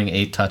scoring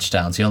 8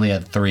 touchdowns. He only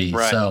had 3.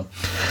 Right. So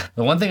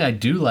the one thing I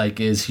do like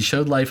is he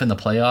showed life in the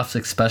playoffs,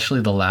 especially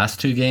the last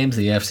 2 games,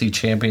 the AFC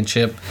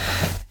Championship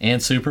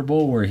and Super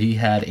Bowl, where he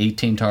had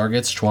 18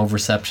 targets, 12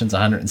 receptions,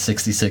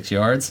 166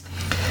 yards.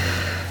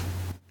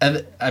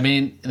 And I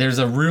mean, there's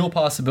a real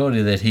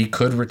possibility that he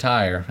could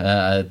retire.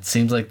 It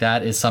seems like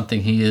that is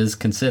something he is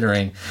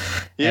considering.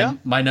 Yeah.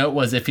 And my note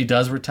was, if he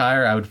does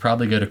retire, I would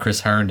probably go to Chris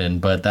Herndon,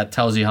 but that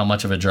tells you how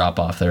much of a drop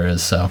off there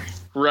is. So.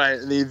 Right.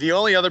 The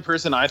only other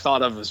person I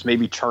thought of was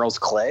maybe Charles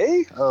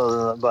Clay,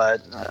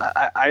 but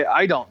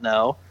I don't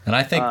know. And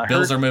I think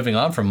Bills are moving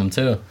on from him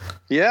too.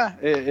 Yeah,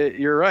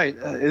 you're right.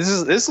 This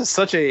is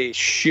such a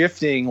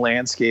shifting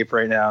landscape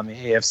right now in the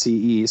AFC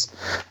East.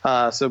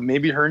 So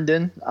maybe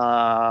Herndon,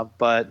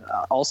 but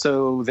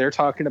also they're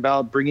talking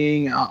about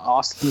bringing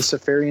Austin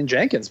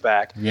Seferian-Jenkins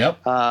back. Yep.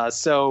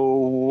 So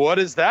what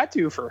does that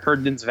do for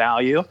Herndon's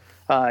value?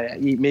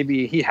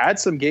 Maybe he had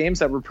some games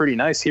that were pretty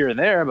nice here and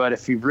there, but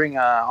if you bring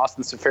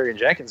Austin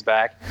Seferian-Jenkins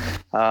back,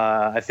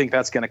 I think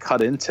that's going to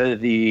cut into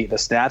the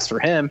stats for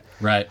him.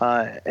 Right.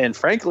 And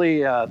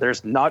frankly,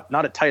 there's not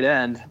a tight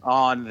end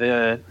on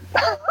the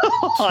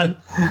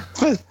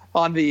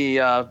on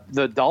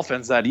the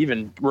Dolphins that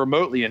even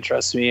remotely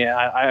interests me.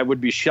 I would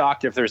be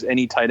shocked if there's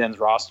any tight ends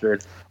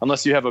rostered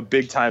unless you have a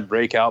big time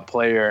breakout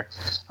player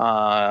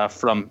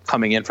from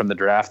coming in from the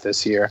draft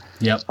this year.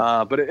 Yep.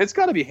 But it's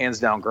got to be hands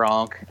down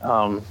Gronk.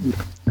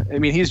 I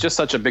mean, he's just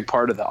such a big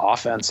part of the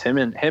offense. Him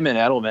and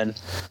Edelman,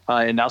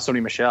 and now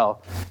Sony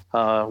Michel.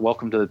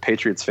 Welcome to the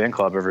Patriots fan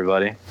club,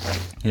 everybody.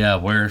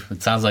 Yeah,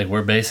 it sounds like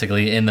we're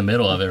basically in the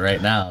middle of it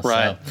right now.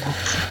 Right. So,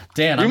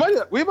 Dan,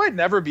 we might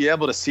never be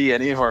able to see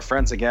any of our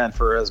friends again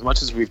for as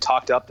much as we've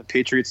talked up the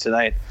Patriots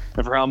tonight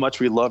and for how much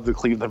we love the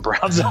Cleveland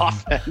Browns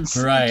offense.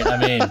 Right. I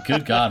mean,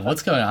 good God,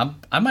 what's going on?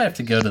 I might have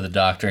to go to the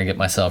doctor and get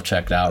myself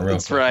checked out real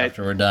quick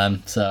after we're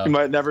done. So you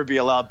might never be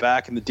allowed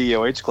back in the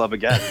DOH club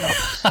again.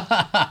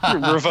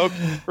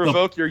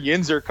 Revoke your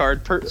Yinzer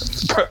card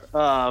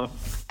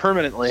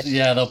permanently.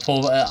 Yeah, they'll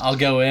pull. I'll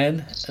go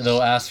in.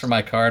 They'll ask for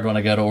my card when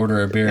I go to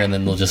order a beer, and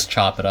then they'll just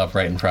chop it up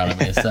right in front of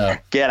me. So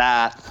Get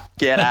out.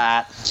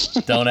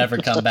 don't ever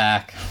come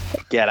back.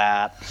 Get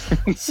out.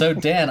 So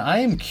Dan, I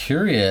am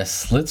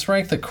curious. Let's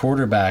rank the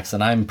quarterbacks,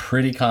 and I'm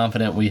pretty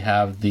confident we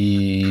have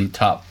the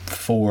top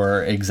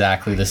 4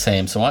 exactly the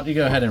same. So why don't you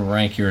go ahead and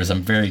rank yours?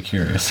 I'm very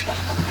curious.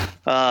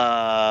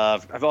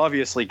 I've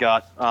obviously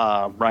got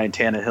Ryan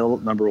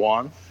Tannehill number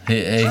 1.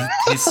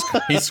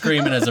 He's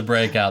screaming as a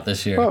breakout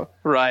this year. Oh,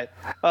 right.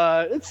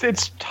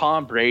 It's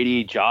Tom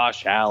Brady,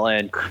 Josh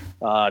Allen,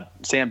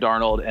 Sam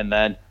Darnold, and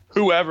then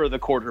whoever the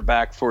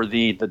quarterback for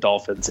the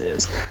Dolphins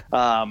is.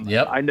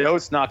 Yep. I know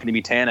it's not going to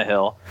be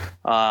Tannehill.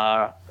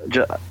 I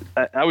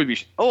would be.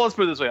 Let's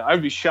put it this way. I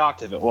would be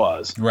shocked if it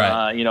was.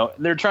 Right.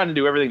 They're trying to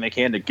do everything they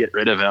can to get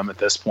rid of him at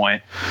this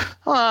point.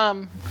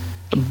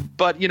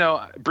 But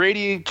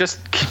Brady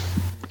just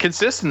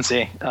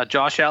consistency.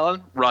 Josh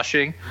Allen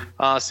rushing,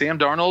 Sam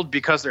Darnold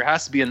because there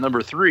has to be a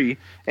number 3,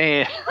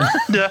 and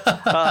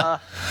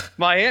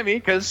Miami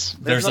because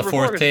there's a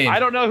 4th team. I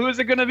don't know who is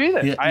it going to be.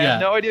 Then I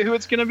have no idea who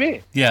it's going to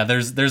be. Yeah,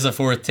 there's a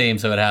 4th team,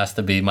 so it has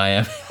to be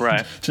Miami.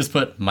 Right. Just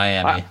put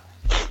Miami.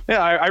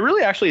 I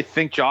really actually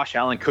think Josh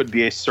Allen could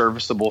be a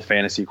serviceable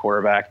fantasy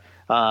quarterback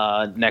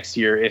next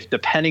year, if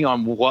depending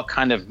on what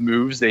kind of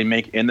moves they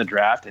make in the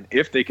draft, and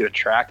if they could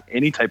attract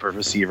any type of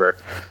receiver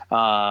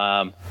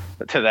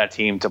to that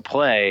team to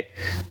play.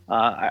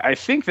 I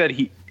think that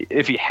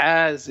if he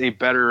has a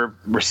better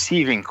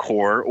receiving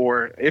core,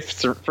 or if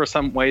for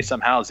some way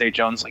somehow Zay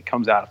Jones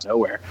comes out of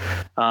nowhere,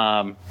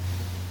 I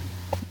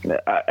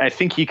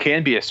think he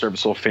can be a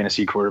serviceable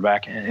fantasy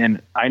quarterback,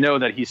 and I know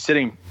that he's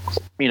sitting,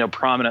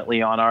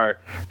 prominently on our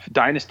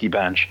dynasty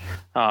bench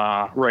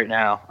right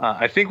now.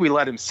 I think we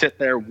let him sit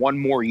there one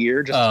more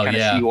year just to kind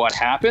of see what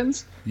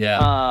happens.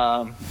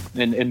 Yeah.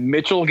 And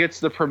Mitchell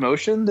gets the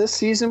promotion this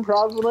season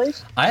probably.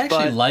 I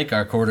actually like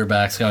our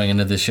quarterbacks going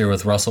into this year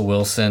with Russell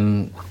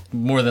Wilson,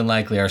 more than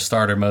likely our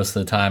starter most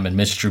of the time, and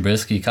Mitch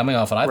Trubisky coming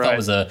off what I thought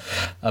was a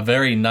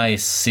very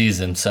nice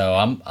season. So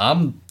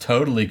I'm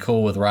totally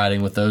cool with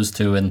riding with those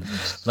two and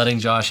letting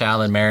Josh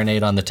Allen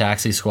marinate on the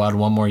taxi squad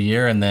one more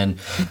year, and then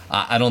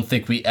I don't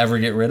think we ever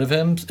get rid of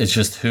him. It's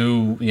just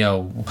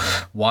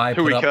why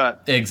who put we up,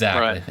 cut.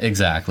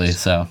 Exactly.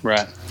 So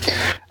right.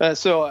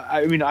 So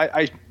I mean,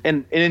 I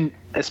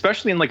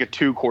especially in a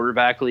 2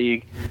 quarterback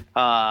league,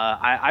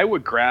 I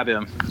would grab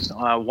him.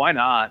 Why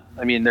not?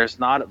 I mean, there's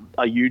not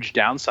a huge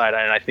downside,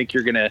 and I think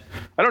you're gonna.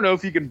 I don't know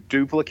if you can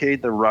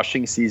duplicate the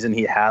rushing season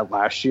he had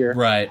last year.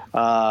 Right.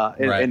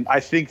 And I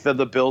think that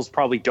the Bills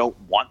probably don't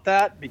want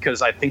that,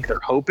 because I think they're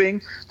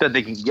hoping that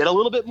they can get a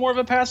little bit more of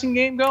a passing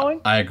game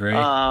going. I agree.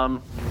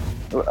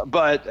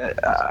 But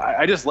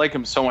I just like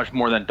him so much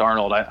more than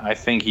Darnold. I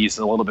think he's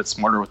a little bit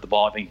smarter with the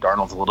ball. I think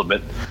Darnold's a little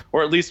bit,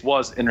 or at least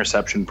was,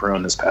 interception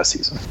prone this past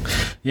season.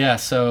 Yeah,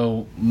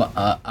 so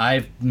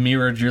I've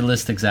mirrored your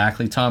list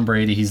exactly. Tom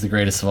Brady, he's the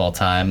greatest of all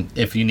time.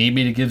 If you need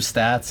me to give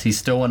stats, he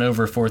still went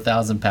over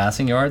 4,000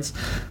 passing yards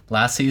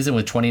last season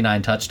with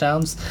 29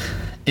 touchdowns.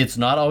 It's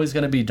not always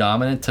going to be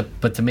dominant,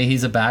 but to me,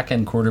 he's a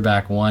back-end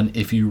quarterback 1.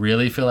 If you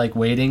really feel like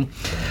waiting,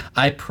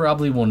 I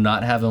probably will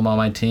not have him on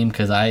my team,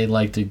 because I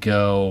like to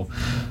go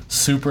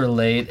super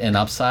late and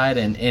upside,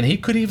 and he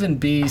could even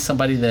be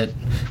somebody that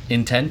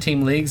in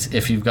 10-team leagues,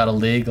 if you've got a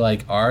league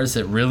like ours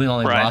that really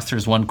only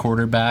rosters 1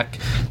 quarterback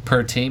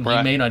per team,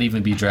 he may not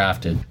even be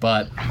drafted.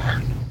 But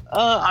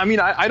I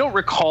mean, I don't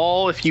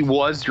recall if he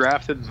was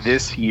drafted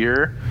this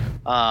year.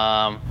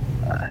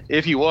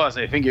 If he was,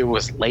 I think it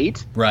was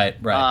late.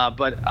 Right.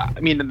 But I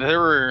mean, there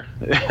were.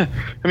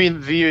 I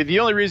mean, the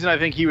only reason I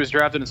think he was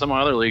drafted in some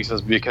other leagues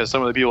is because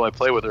some of the people I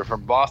play with are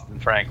from Boston,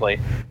 frankly.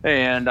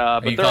 And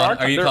are you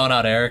calling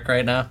out Eric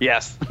right now?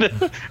 Yes.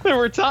 There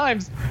were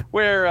times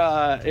where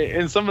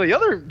in some of the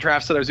other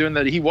drafts that I was doing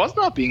that he was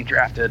not being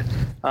drafted.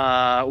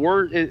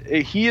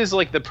 He is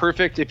the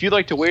perfect. If you'd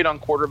like to wait on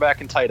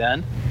quarterback and tight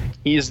end,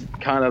 he's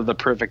kind of the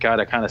perfect guy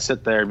to kind of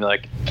sit there and be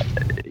like,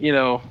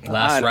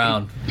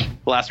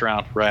 Last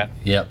round, right.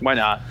 Yep. Why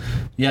not?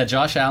 Yeah,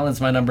 Josh Allen's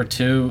my number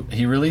 2.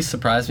 He really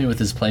surprised me with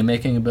his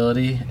playmaking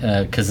ability,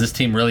 because this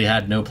team really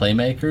had no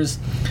playmakers.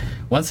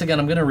 Once again,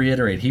 I'm going to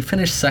reiterate, he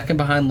finished second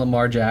behind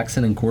Lamar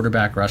Jackson in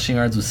quarterback rushing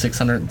yards with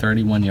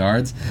 631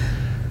 yards.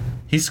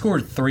 He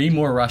scored 3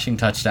 more rushing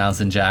touchdowns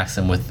than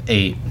Jackson with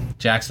 8.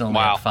 Jackson only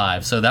had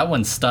 5. So that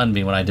one stunned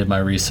me when I did my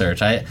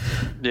research. I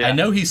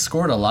know he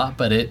scored a lot,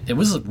 but it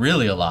was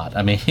really a lot.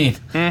 I mean,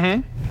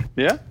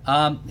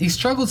 yeah. He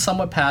struggled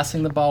somewhat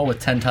passing the ball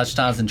with 10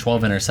 touchdowns and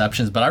 12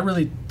 interceptions, but I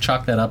really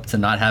chalk that up to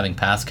not having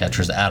pass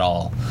catchers at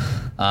all.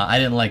 I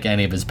didn't like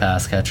any of his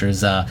pass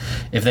catchers.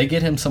 If they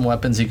get him some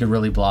weapons, he could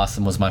really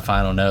blossom, was my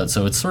final note.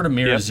 So it sort of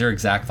mirrors your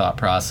exact thought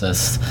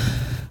process.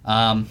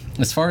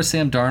 As far as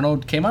Sam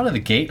Darnold, came out of the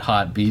gate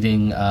hot,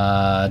 beating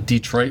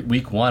Detroit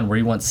week 1, where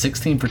he went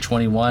 16 for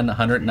 21,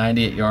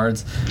 198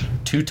 yards,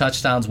 2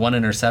 touchdowns, 1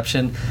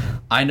 interception.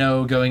 I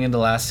know going into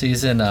last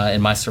season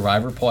in my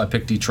survivor poll, I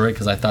picked Detroit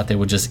because I thought they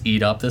would just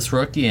eat up this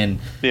rookie, and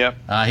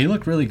he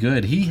looked really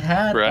good. He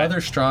had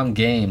other strong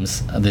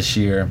games this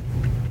year.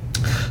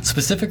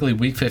 specifically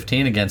Week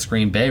 15 against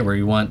Green Bay, where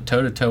he went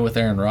toe-to-toe with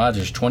Aaron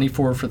Rodgers,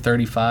 24 for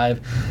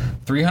 35,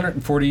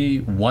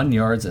 341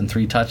 yards and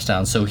 3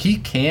 touchdowns. So he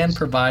can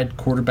provide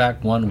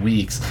quarterback 1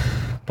 weeks.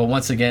 But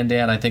once again,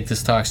 Dan, I think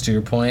this talks to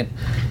your point.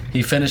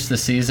 He finished the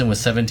season with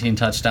 17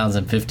 touchdowns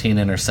and 15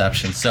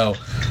 interceptions. So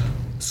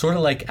sort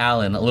of like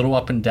Allen, a little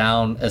up and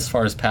down as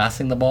far as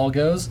passing the ball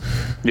goes.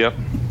 Yep.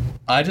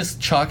 I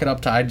just chalk it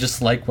up to I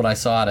just like what I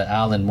saw out of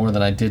Allen more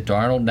than I did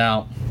Darnold.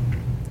 Now,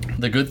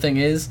 the good thing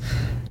is,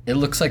 it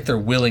looks like they're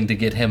willing to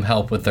get him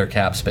help with their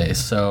cap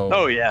space. So.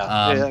 Oh yeah.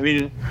 I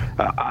mean,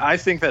 I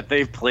think that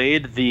they've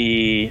played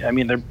the. I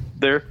mean,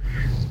 they're.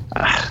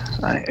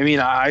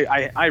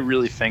 I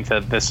really think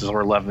that this is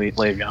where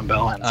Le'Veon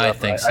Bell ends up. I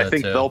think so I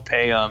think too. they'll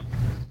pay him.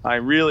 I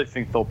really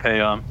think they'll pay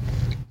him.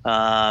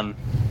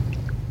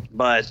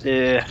 But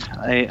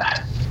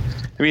I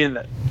mean,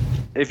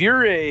 if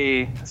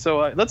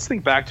you're let's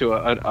think back to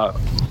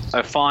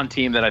a fond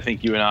team that I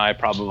think you and I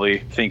probably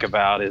think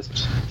about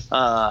is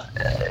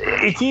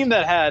a team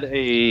that had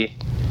a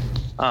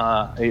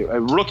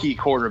rookie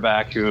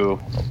quarterback who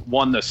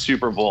won the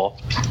Super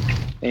Bowl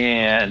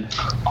and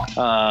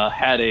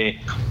had a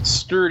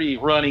sturdy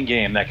running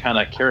game that kind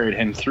of carried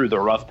him through the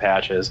rough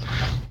patches.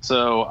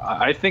 So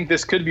I think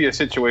this could be a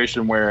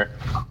situation where,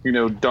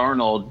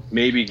 Darnold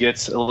maybe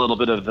gets a little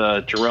bit of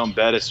the Jerome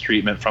Bettis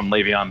treatment from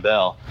Le'Veon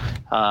Bell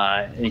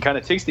and kind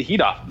of takes the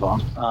heat off of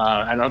him.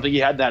 I don't think he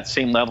had that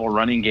same level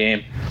running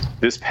game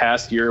this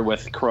past year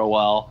with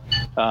Crowell.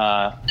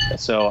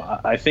 So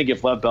I think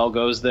if Lev Bell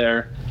goes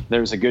there,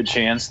 there's a good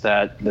chance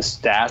that the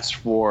stats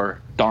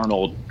for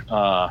Darnold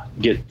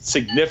get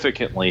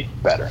significantly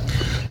better.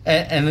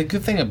 And the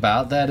good thing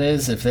about that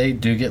is if they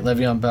do get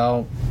Le'Veon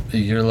Bell,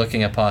 you're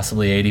looking at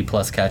possibly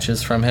 80-plus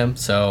catches from him.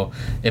 So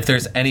if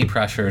there's any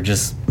pressure,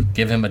 just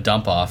give him a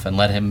dump off and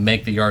let him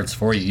make the yards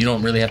for you. You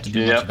don't really have to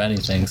do much of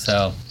anything.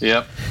 So.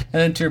 Yep.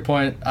 And then to your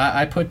point,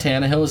 I put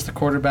Tannehill as the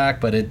quarterback,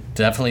 but it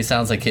definitely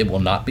sounds like it will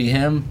not be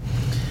him.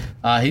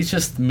 He's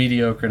just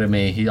mediocre to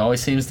me. He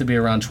always seems to be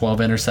around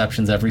 12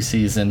 interceptions every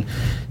season.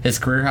 His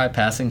career-high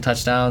passing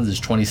touchdowns is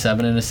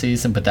 27 in a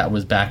season, but that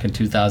was back in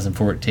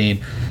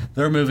 2014.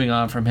 They're moving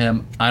on from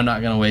him. I'm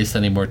not going to waste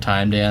any more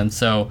time, Dan.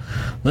 So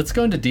let's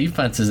go into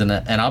defenses, and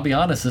I'll be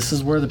honest, this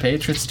is where the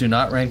Patriots do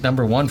not rank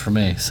number 1 for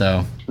me.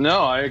 So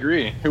no, I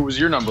agree. Who was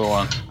your number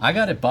 1? I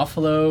got it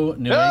Buffalo,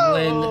 New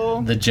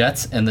England, the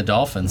Jets, and the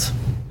Dolphins.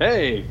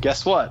 Hey,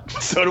 guess what?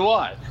 So do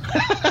I.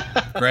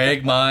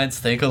 Greg, minds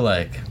think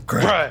alike.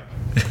 Greg. Right.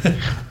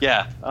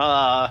 Yeah.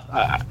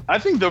 I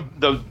think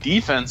the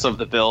defense of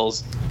the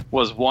Bills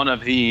was one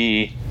of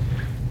the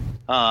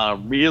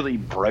really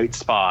bright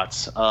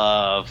spots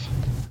of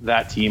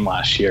that team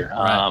last year.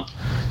 Right.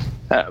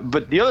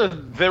 But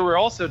there were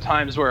also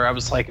times where I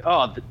was like,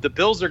 oh, the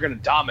Bills are going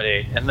to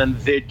dominate, and then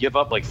they'd give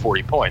up like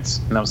 40 points.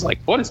 And I was like,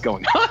 what is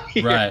going on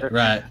here?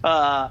 Right.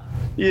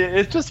 Yeah,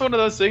 it's just one of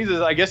those things.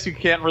 Is I guess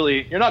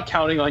you're not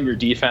counting on your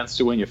defense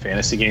to win your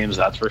fantasy games,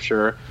 that's for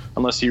sure.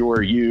 Unless you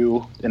were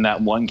in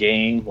that one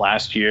game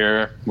last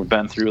year, we've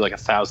been through like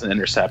 1,000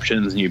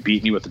 interceptions and you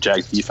beat me with the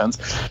Jags defense.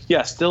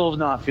 Yeah, still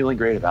not feeling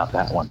great about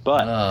that one.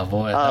 But oh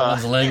boy, that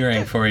one's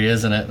lingering for you,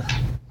 isn't it?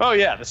 Oh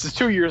yeah, this is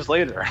 2 years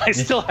later. I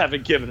still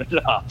haven't given it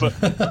up.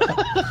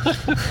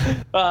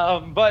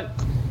 But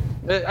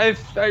I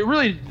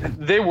really,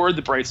 they were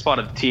the bright spot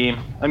of the team.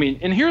 I mean,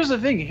 and here's the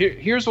thing.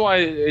 Here's why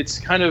it's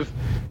kind of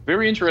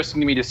very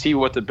interesting to me to see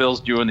what the Bills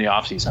do in the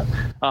offseason.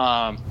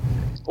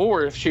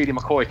 Or if Shady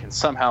McCoy can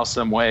somehow,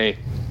 some way,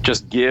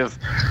 just give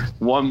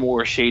one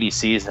more shady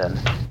season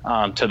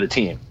to the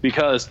team.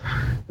 Because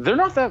they're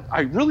not that,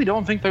 I really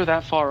don't think they're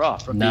that far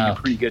off from being a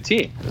pretty good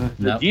team.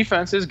 The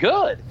defense is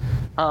good.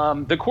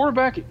 The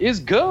quarterback is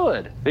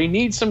good. They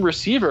need some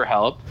receiver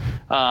help.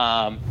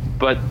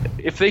 But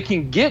if they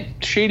can get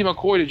Shady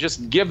McCoy to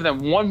just give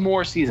them one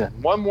more season,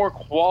 one more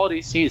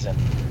quality season,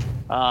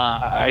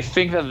 I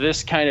think that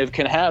this kind of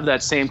can have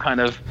that same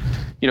kind of,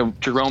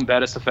 Jerome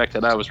Bettis effect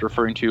that I was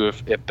referring to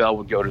if Bell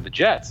would go to the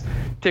Jets.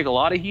 Take a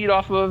lot of heat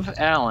off of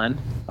Allen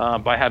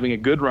by having a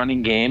good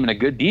running game and a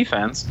good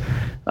defense,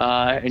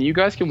 and you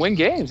guys can win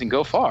games and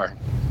go far.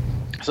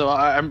 So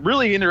I'm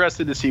really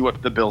interested to see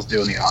what the Bills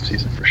do in the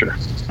offseason for sure.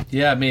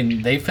 Yeah, I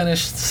mean, they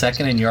finished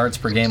second in yards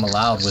per game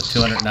allowed with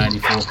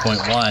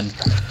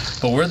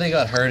 294.1. But where they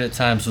got hurt at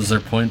times was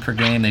their point per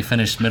game. They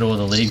finished middle of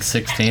the league,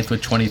 16th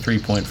with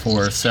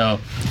 23.4. So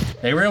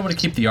they were able to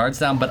keep the yards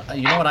down. But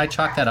you know what I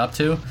chalk that up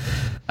to?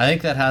 I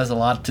think that has a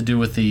lot to do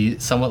with the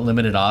somewhat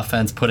limited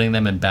offense, putting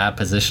them in bad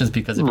positions.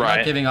 Because if you're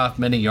not giving off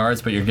many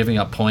yards, but you're giving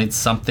up points,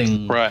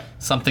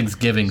 something's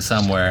giving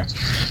somewhere.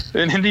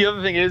 And the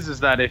other thing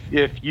is that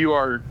if you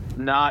are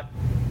not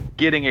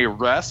getting a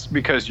rest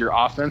because your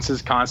offense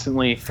is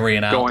constantly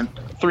going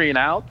 3 and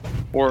out,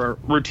 or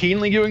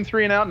routinely doing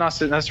 3 and out, not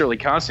necessarily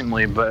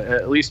constantly, but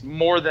at least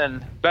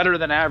better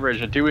than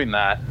average at doing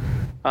that,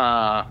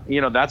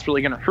 that's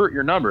really going to hurt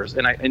your numbers.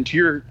 And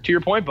to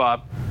your point,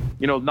 Bob,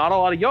 not a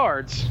lot of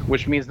yards,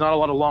 which means not a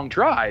lot of long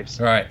drives,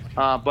 right?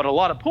 But a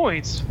lot of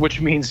points, which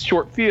means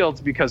short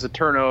fields because of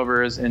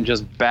turnovers and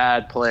just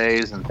bad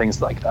plays and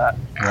things like that.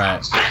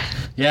 Right.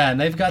 Yeah,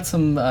 and they've got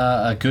some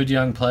a good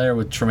young player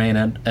with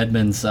Tremaine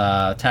Edmonds,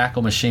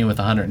 tackle machine with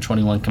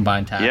 121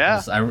 combined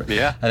tackles.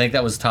 I think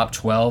that was top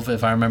 12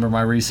 if I remember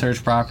my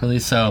research properly.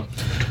 So,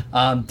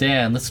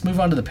 Dan, let's move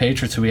on to the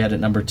Patriots, who we had at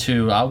number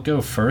 2. I'll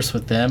go first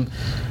with them.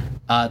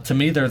 To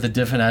me, they're the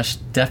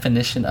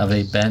definition of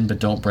a bend but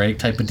don't break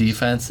type of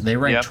defense. They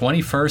ranked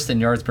 21st in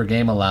yards per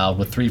game allowed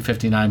with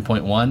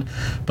 359.1,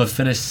 but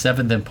finished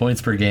 7th in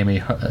points per game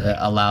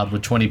allowed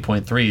with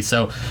 20.3.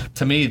 So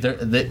to me,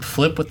 they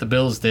flip what the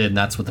Bills did, and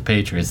that's what the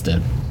Patriots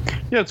did.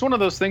 Yeah, it's one of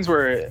those things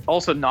where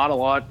also not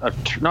a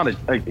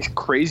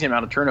crazy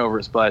amount of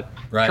turnovers, but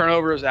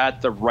turnovers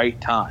at the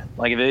right time.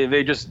 Like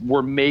they just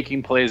were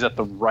making plays at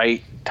the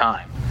right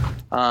time.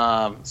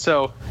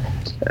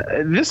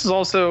 This is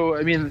also,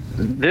 I mean,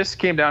 this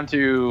came down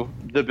to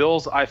the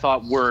Bills. I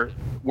thought were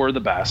the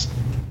best.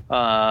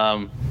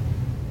 I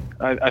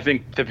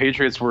think the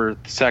Patriots were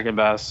second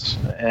best,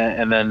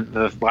 and then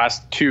the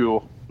last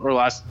 3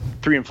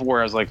 and 4,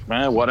 I was like,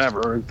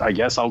 whatever. I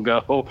guess I'll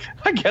go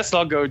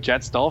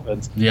Jets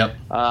Dolphins. Yep.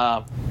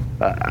 I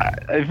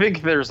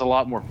think there's a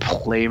lot more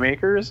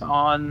playmakers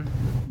on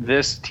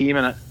this team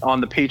and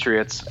on the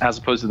Patriots as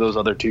opposed to those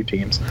other two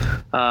teams.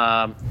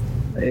 And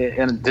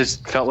it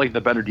just felt like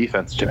the better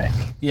defense to me.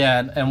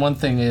 Yeah, and one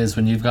thing is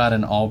when you've got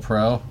an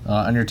all-pro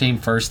on your team,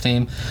 first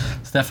team,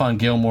 Stephon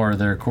Gilmore,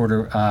 their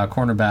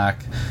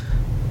cornerback,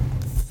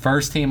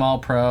 first team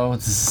all-pro,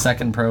 it's his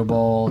second Pro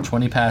Bowl,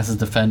 20 passes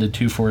defended,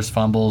 2 forced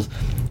fumbles.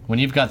 When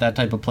you've got that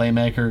type of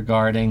playmaker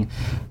guarding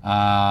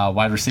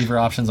wide receiver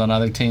options on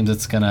other teams,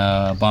 it's going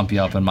to bump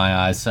you up in my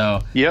eyes.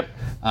 So, yep.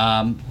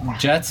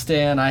 Jets,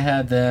 Dan, I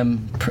had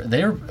them.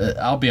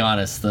 I'll be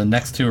honest, the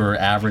next 2 are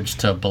average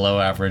to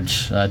below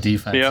average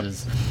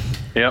defenses.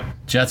 Yep.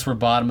 Jets were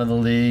bottom of the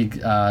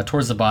league,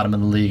 towards the bottom of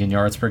the league in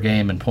yards per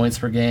game and points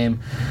per game.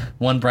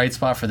 One bright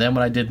spot for them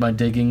when I did my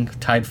digging,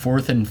 tied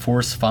 4th in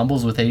forced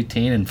fumbles with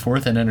 18 and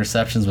 4th in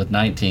interceptions with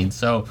 19.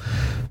 So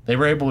they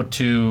were able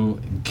to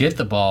get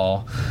the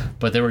ball,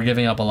 but they were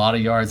giving up a lot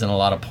of yards and a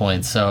lot of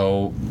points.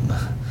 So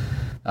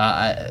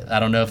I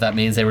don't know if that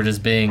means they were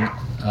just being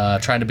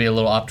trying to be a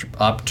little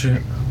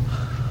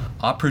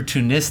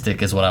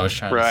opportunistic is what I was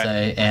trying to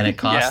say, and it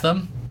cost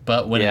them.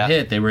 But when it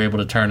hit, they were able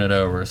to turn it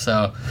over.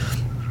 So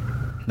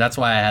that's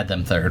why I had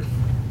them third.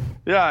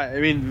 Yeah, I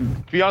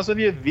mean, to be honest with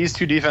you, these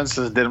two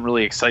defenses didn't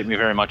really excite me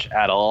very much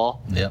at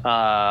all.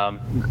 Yeah.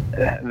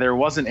 There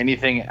wasn't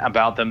anything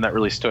about them that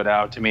really stood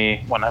out to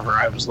me whenever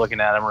I was looking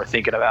at them or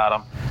thinking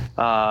about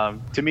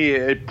them. To me,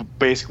 it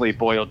basically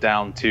boiled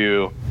down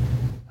to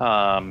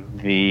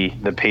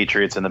the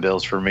Patriots and the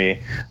Bills for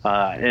me.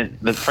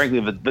 Frankly,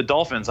 the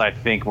Dolphins, I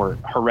think, were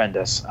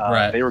horrendous.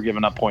 They were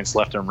giving up points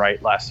left and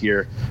right last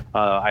year.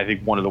 I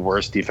think one of the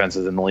worst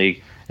defenses in the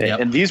league. Yep.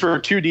 And these were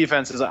two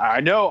defenses.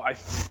 I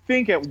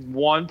think at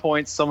one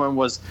point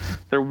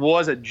there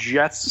was a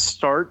Jets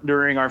start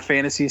during our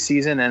fantasy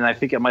season, and I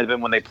think it might have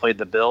been when they played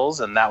the Bills,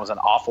 and that was an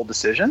awful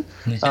decision.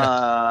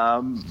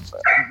 Yeah.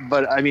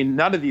 But I mean,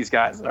 none of these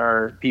guys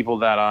are people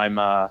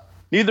that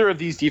neither of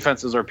these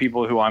defenses are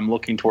people who I'm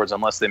looking towards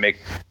unless they make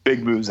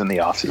big moves in the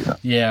offseason.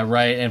 Yeah,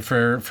 right. And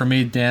for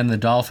me, Dan, the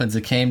Dolphins,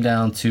 it came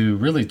down to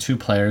really 2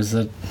 players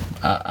that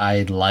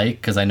I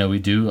like, because I know we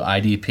do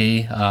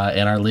IDP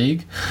in our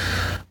league.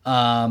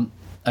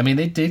 I mean,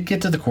 they did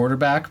get to the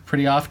quarterback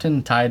pretty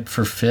often, tied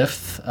for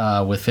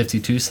 5th with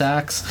 52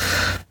 sacks.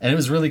 And it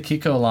was really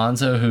Kiko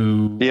Alonso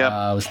who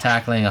was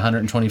tackling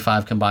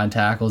 125 combined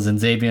tackles. And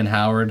Xavier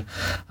Howard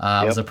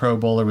was a Pro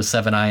Bowler with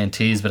 7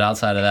 INTs. But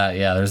outside of that,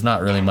 there's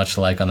not really much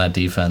to like on that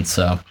defense.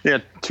 So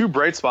 2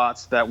 bright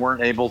spots that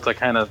weren't able to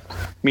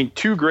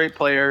 2 great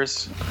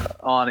players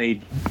on a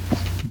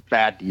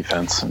bad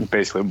defense.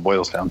 Basically what it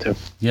boils down to.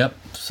 Yep.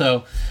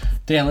 So,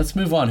 Dan, let's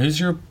move on. Who's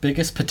your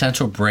biggest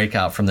potential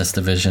breakout from this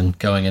division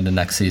going into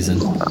next season?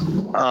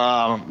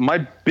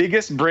 My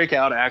biggest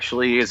breakout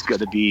actually is going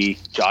to be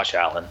Josh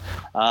Allen.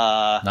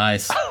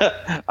 Nice.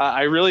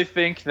 I really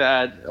think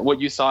that what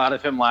you saw out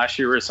of him last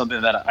year is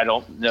something that I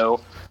don't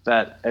know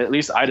that at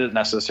least I didn't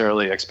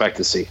necessarily expect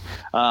to see.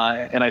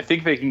 And I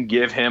think they can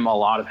give him a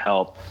lot of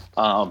help.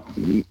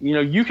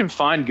 You can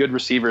find good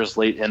receivers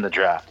late in the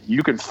draft.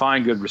 You can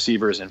find good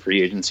receivers in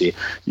free agency.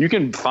 You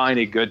can find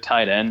a good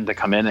tight end to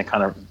come in and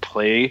kind of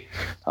play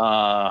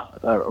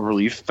a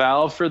relief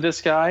valve for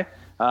this guy.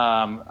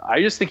 I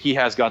just think he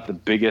has got the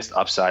biggest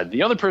upside.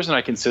 The other person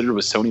I considered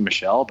was Sony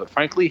Michel, but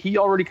frankly, he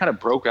already kind of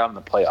broke out in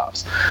the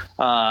playoffs.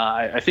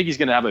 I think he's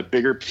going to have a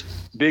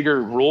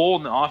bigger role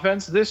in the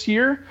offense this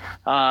year.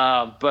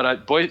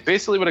 But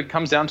basically what it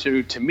comes down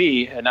to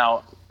me, and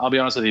now I'll be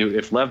honest with you,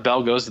 if Lev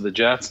Bell goes to the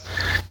Jets,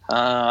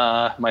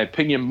 my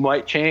opinion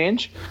might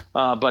change.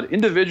 But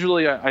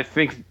individually, I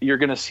think you're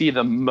going to see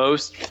the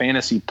most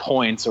fantasy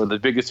points or the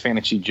biggest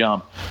fantasy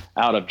jump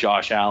out of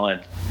Josh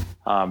Allen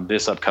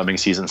this upcoming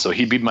season. So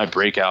he'd be my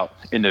breakout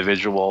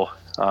individual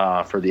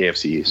for the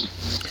AFC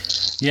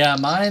East. Yeah,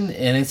 mine,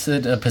 and it's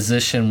a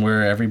position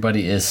where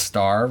everybody is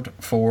starved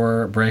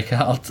for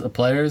breakout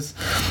players.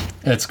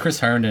 It's Chris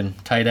Herndon,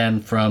 tight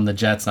end from the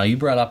Jets. Now, you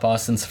brought up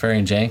Austin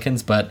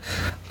Seferian-Jenkins, but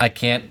I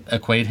can't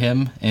equate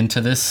him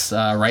into this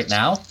right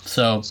now.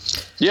 So,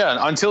 yeah,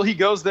 until he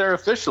goes there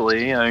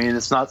officially, I mean,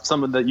 it's not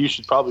something that you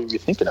should probably be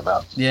thinking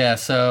about. Yeah,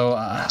 so,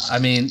 I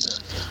mean,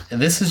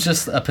 this is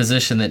just a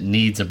position that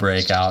needs a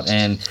breakout.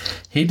 And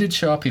he did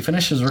show up. He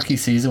finished his rookie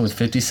season with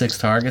 56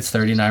 targets,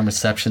 39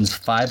 receptions,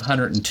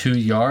 502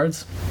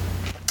 yards.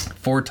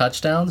 4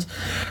 touchdowns.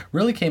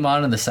 Really came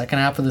on in the second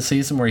half of the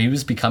season where he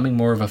was becoming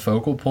more of a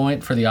focal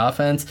point for the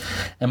offense.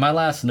 And my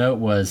last note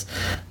was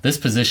this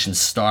position's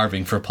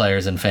starving for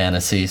players in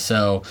fantasy.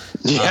 So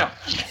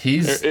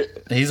he's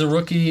a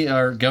rookie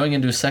or going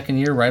into his second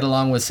year right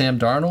along with Sam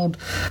Darnold.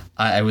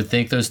 I would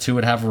think those two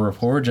would have a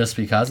rapport just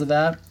because of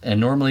that.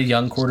 And normally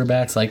young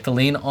quarterbacks like to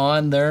lean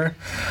on their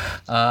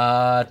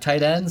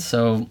tight ends.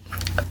 So,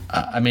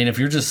 I mean, if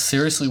you're just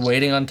seriously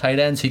waiting on tight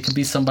ends, he could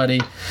be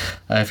somebody,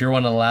 if you're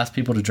one of the last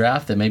people to draft,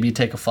 that maybe you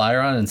take a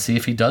flyer on and see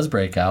if he does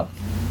break out.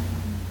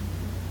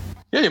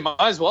 Yeah, you might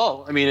as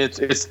well. I mean,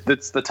 it's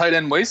the tight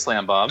end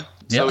wasteland, Bob.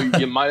 So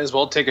you might as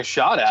well take a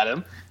shot at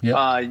him.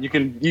 Yep.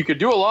 You could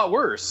do a lot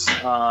worse,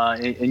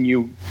 and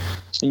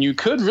you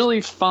could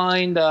really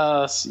find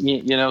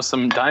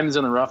some diamonds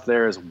in the rough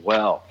there as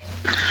well.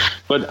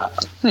 But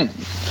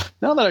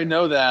now that I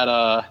know that,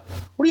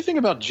 what do you think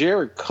about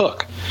Jared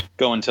Cook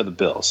going to the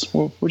Bills?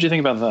 What do you think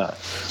about that?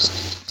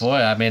 Boy,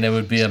 I mean, it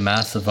would be a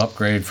massive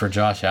upgrade for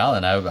Josh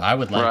Allen. I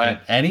would like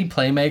it. Any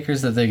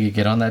playmakers that they could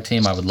get on that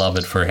team, I would love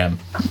it for him.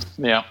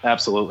 Yeah,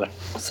 absolutely.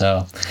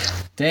 So,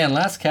 Dan,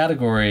 last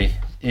category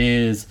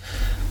is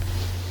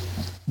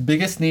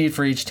biggest need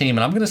for each team.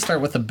 And I'm going to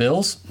start with the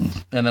Bills,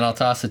 and then I'll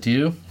toss it to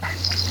you.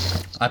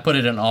 I put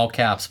it in all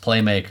caps,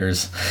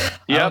 playmakers.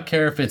 Yep. I don't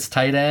care if it's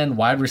tight end,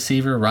 wide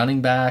receiver,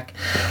 running back.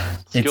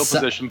 Skill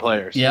position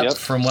players. Yep.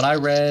 From what I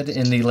read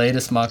in the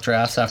latest mock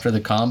drafts after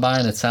the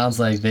Combine, it sounds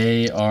like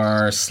they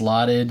are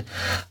slotted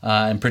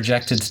and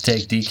projected to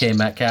take DK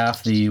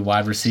Metcalf, the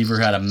wide receiver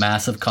who had a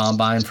massive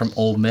Combine from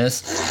Ole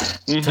Miss.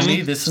 Mm-hmm. To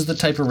me, this is the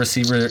type of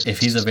receiver, if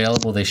he's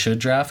available, they should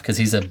draft because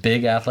he's a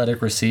big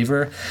athletic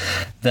receiver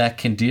that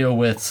can deal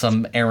with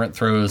some errant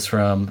throws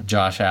from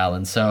Josh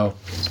Allen. So,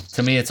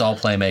 to me, it's all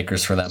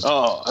playmakers for them.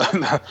 Oh,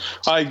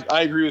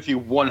 I agree with you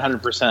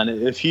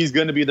 100%. If he's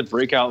going to be the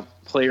breakout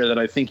player that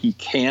I think he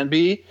can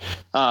be,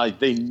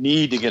 they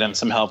need to get him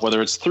some help,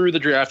 whether it's through the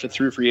draft or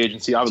through free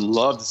agency. I would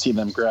love to see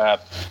them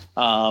grab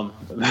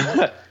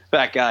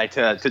that guy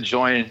to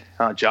join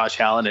Josh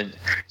Allen. And,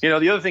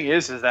 the other thing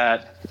is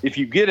that if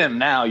you get him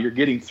now, you're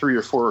getting 3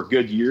 or 4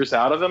 good years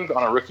out of him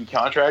on a rookie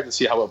contract to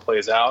see how it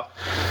plays out.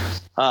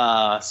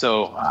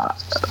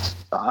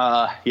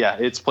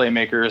 It's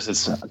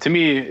playmakers. To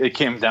me, it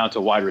came down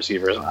to wide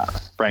receivers,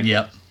 frankly.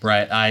 Yep,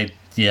 right. I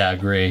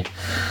agree.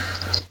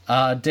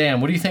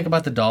 Dan, what do you think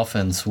about the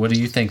Dolphins? What do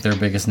you think their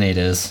biggest need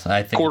is?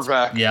 I think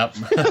quarterback. Yep.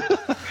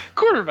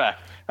 Quarterback.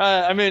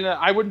 I mean,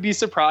 I wouldn't be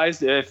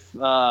surprised if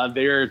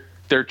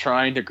they're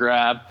trying to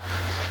grab.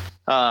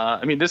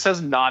 This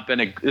has not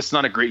been it's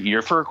not a great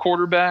year for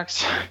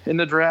quarterbacks in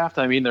the draft.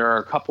 I mean, there are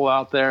a couple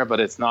out there, but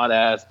it's not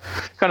as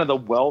kind of the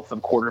wealth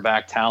of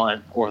quarterback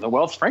talent or the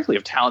wealth, frankly,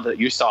 of talent that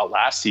you saw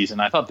last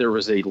season. I thought there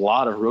was a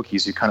lot of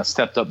rookies who kind of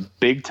stepped up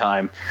big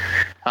time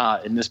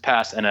in this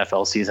past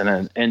NFL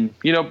season. And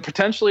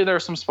potentially there are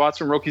some spots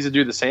for rookies to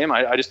do the same.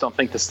 I just don't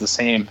think it's the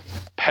same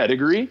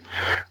pedigree,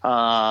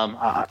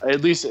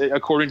 at least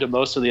according to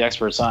most of the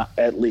experts,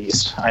 at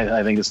least.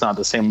 I think it's not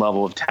the same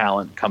level of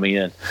talent coming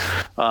in.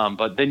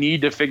 But they need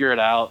to figure it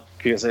out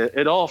because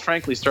it all,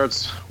 frankly,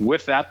 starts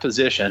with that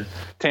position.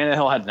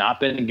 Tannehill had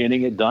not been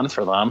getting it done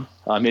for them.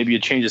 Maybe a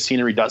change of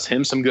scenery does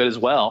him some good as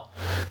well.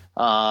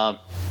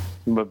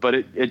 But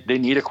they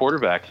need a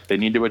quarterback. They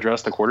need to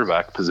address the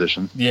quarterback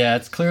position. Yeah,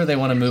 it's clear they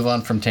want to move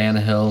on from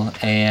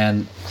Tannehill.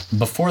 And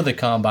before the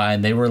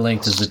Combine, they were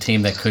linked as the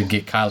team that could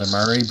get Kyler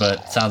Murray, but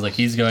it sounds like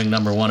he's going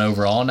number 1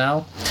 overall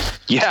now.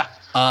 Yeah.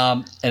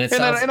 And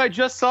I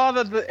just saw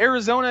that the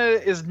Arizona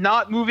is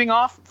not moving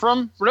off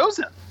from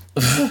Rosen.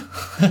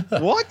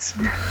 What?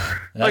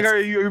 Are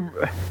you?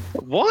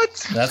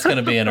 What? That's going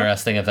to be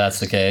interesting if that's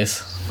the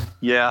case.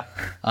 Yeah.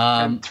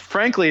 And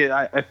frankly,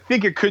 I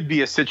think it could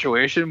be a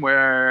situation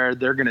where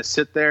they're going to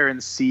sit there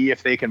and see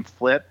if they can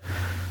flip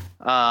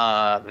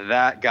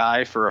that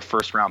guy for a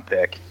first-round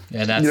pick.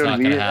 And that's not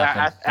going to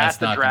happen. At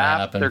the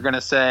draft, they're going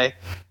to say,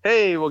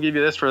 hey, we'll give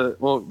you this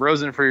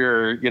Rosen for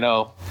your,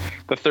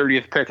 the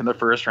 30th pick in the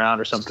first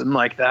round or something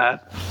like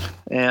that.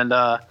 And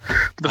the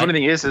funny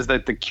thing is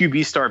that the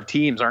QB-starved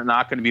teams are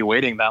not going to be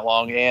waiting that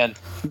long, and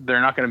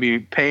they're not going to be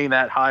paying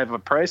that high of a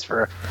price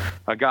for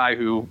a guy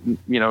who,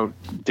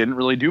 didn't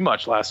really do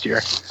much last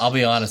year. I'll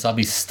be honest. I'll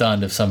be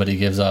stunned if somebody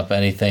gives up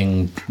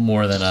anything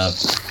more than a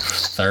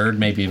third,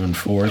 maybe even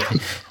fourth.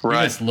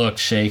 Right. It just looked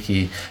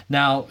shaky.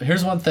 Now,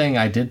 here's one thing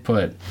I did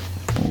put.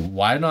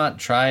 Why not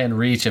try and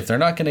reach? If they're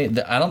not going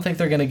to, I don't think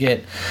they're going to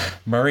get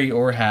Murray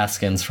or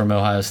Haskins from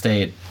Ohio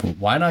State.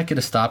 Why not get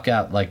a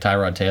stopgap like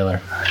Tyrod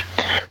Taylor?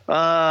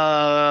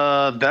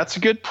 That's a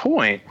good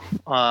point.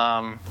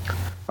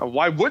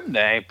 Why wouldn't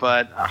they?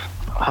 But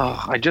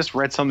I just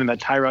read something that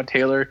Tyrod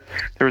Taylor,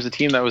 there was a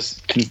team that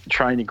was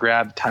trying to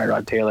grab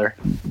Tyrod Taylor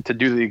to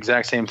do the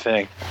exact same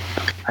thing.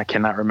 I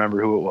cannot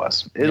remember who it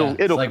was. It'll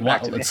come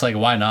back to me. It's like,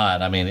 why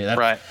not? I mean,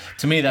 right.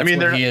 To me, that's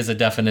what he is a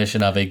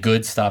definition of a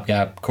good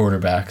stopgap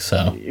quarterback. So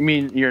I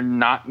mean, you're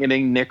not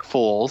getting Nick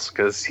Foles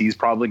because he's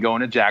probably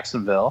going to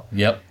Jacksonville.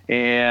 Yep.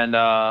 And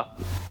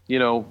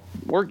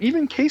or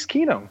even Case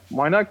Keenum.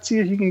 Why not see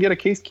if you can get a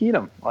Case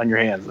Keenum on your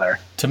hands there?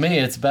 To me,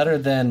 it's better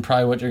than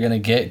probably what you're going to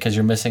get because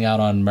you're missing out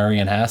on Murray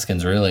and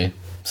Haskins, really.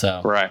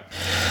 So right.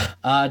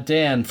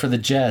 Dan, for the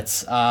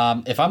Jets,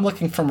 if I'm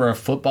looking from a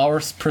football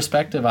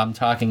perspective, I'm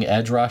talking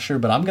edge rusher,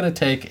 but I'm going to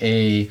take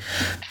a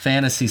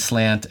fantasy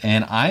slant,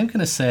 and I'm going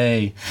to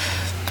say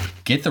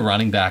get the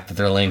running back that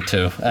they're linked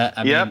to.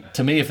 I mean,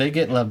 to me, if they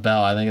get Lev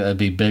Bell, I think that would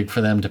be big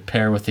for them to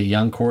pair with a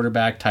young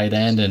quarterback, tight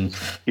end, and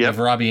have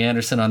Robbie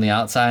Anderson on the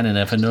outside. And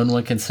if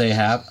anyone can stay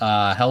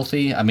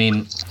healthy, I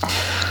mean,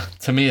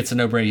 to me, it's a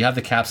no-brainer. You have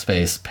the cap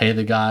space, pay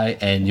the guy,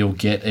 and you'll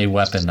get a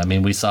weapon. I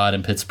mean, we saw it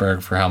in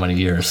Pittsburgh for how many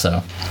years,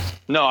 so.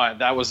 No,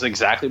 that was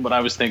exactly what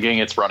I was thinking.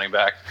 It's running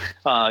back.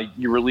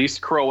 You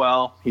released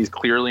Crowell. He's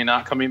clearly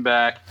not coming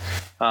back.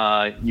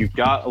 You've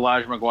got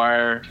Elijah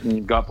McGuire. And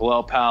you've got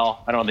Bilal Powell.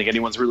 I don't think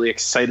anyone's really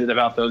excited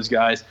about those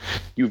guys.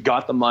 You've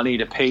got the money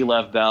to pay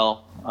Lev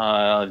Bell.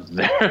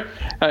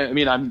 I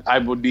mean, I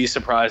would be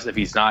surprised if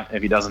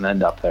he doesn't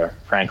end up there,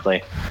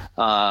 frankly.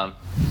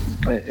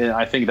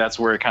 I think that's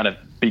where it kind of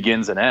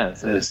begins and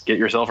ends, is get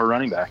yourself a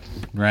running back.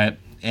 Right.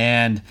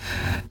 And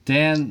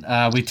Dan,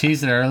 we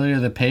teased it earlier,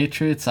 the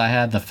Patriots, I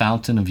had the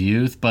fountain of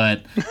youth,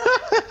 but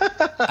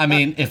I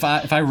mean, if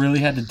I really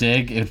had to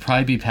dig, it would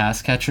probably be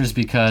pass catchers,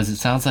 because it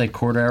sounds like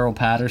Cordero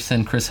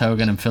Patterson, Chris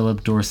Hogan, and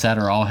Philip Dorsett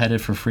are all headed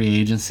for free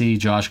agency.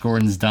 Josh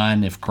Gordon's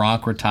done. If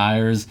Gronk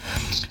retires,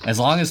 as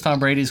long as Tom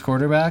Brady's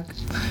quarterback,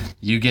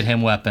 you get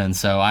him weapons.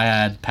 So I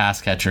had pass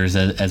catchers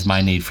as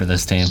my need for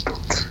this team.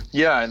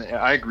 Yeah, and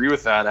I agree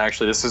with that.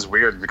 Actually, this is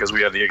weird because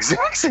we have the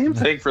exact same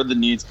thing for the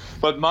needs.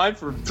 But mine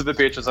for the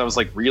Patriots, I was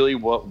like, really,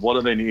 what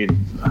do they need?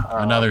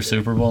 Another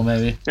Super Bowl,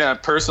 maybe? Yeah,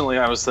 personally,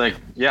 I was like,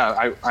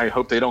 I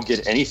hope they don't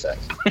get anything.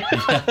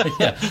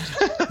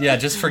 Yeah,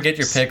 just forget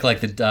your pick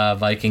like the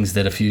Vikings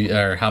did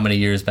how many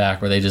years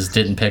back, where they just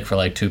didn't pick for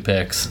like 2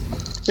 picks.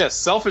 Yeah,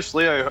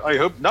 selfishly, I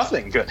hope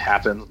nothing good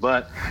happens.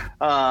 But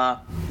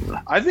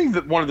I think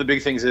that one of the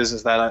big things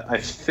is that I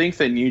think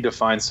they need to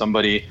find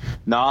somebody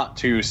not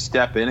to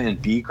step in and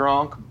be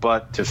Gronk,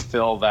 but to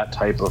fill that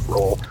type of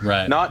role.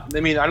 Right. I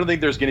don't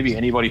think there's going to be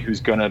anybody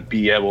who's going to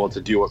be able to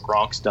do what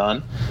Gronk's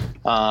done.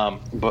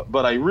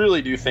 But I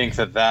really do think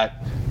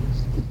that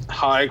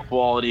high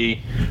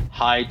quality,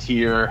 high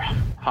tier,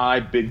 high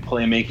big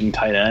playmaking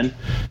tight end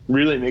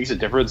really makes a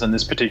difference in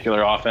this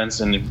particular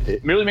offense, and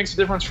it really makes a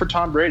difference for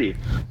Tom Brady.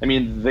 I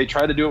mean, they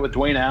tried to do it with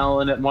Dwayne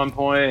Allen at one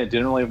point. It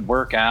didn't really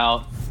work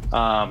out.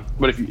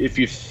 But if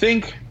you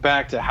think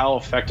back to how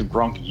effective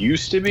Gronk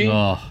used to be,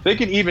 they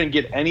can even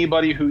get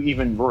anybody who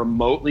even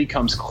remotely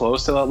comes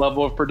close to that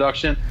level of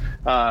production.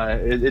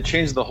 It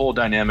changed the whole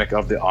dynamic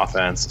of the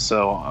offense.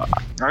 So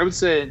I would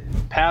say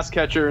pass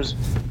catchers,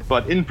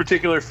 but in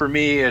particular for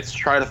me, it's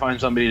try to find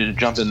somebody to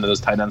jump into those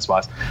tight end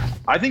spots.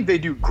 I think they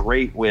do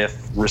great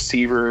with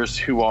receivers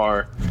who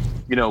are,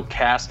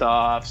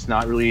 cast-offs,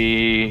 not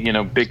really,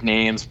 big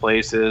names,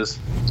 places.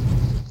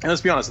 And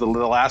let's be honest, the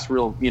last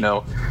real,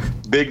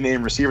 big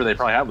name receiver they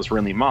probably had was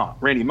Randy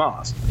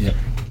Moss. Yep.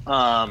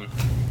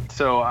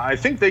 So I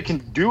think they can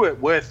do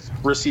it with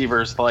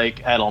receivers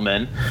like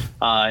Edelman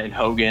and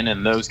Hogan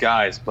and those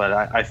guys. But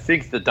I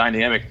think the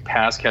dynamic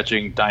pass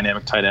catching,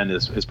 dynamic tight end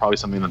is probably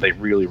something that they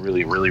really,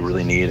 really, really,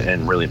 really need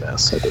and really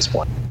miss at this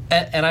point.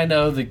 And I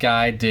know the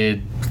guy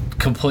did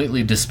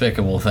completely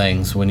despicable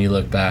things when you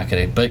look back at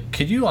it, but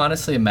could you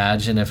honestly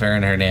imagine if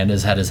Aaron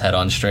Hernandez had his head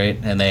on straight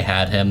and they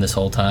had him this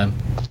whole time?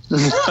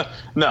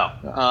 No.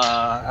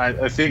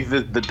 I think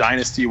that the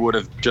dynasty would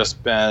have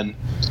just been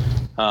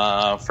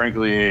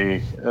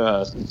frankly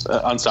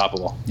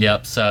unstoppable.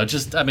 Yep. So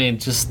just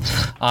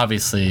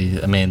obviously,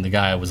 the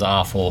guy was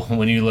awful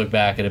when you look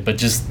back at it, but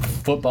just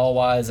football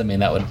wise,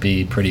 that would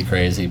be pretty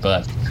crazy.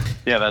 But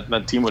yeah,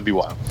 that team would be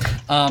wild.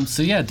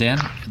 So yeah, Dan,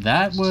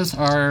 that was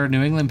our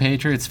New England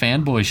Patriots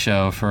fanboy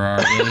show for our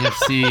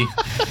AFC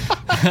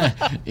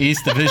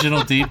East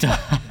Divisional deep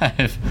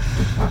dive.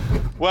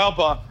 Well,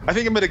 Bob, I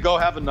think I'm going to go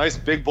have a nice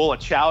big bowl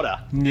of chowder.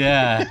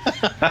 Yeah.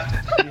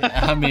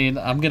 I'm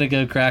going to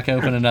go crack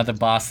open another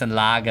Boston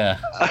Lager.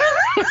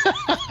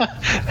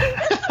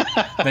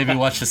 Maybe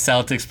watch the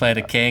Celtics play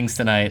the Kings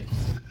tonight.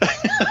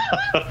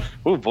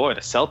 Oh, boy,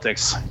 the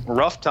Celtics.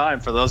 Rough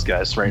time for those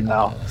guys right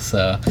now.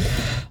 So,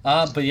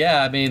 but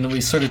yeah,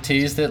 we sort of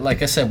teased it.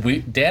 Like I said,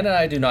 Dan and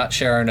I do not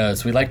share our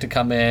notes. We like to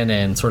come in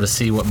and sort of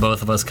see what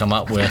both of us come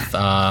up with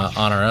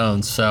on our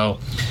own. So,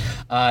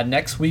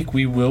 next week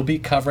we will be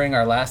covering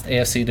our last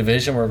AFC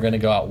division. We're going to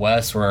go out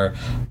west, where,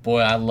 boy,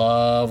 I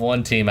love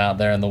one team out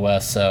there in the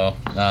west. So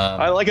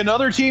I like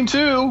another team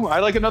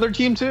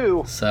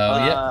too. So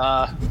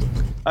yeah,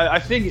 I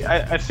think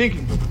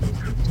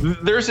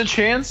There's a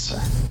chance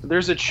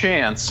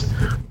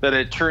that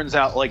it turns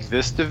out like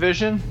this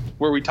division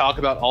where we talk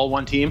about all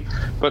one team.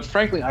 But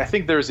frankly, I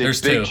think there's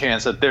big two.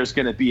 chance that there's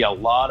going to be a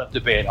lot of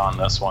debate on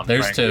this one.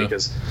 There's frankly, two.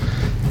 Because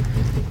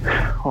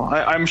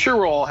I'm sure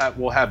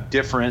we'll have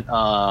different.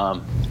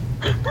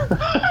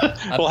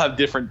 We'll have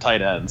different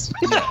tight ends.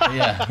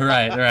 Yeah,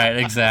 right,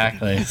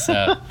 exactly.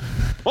 So,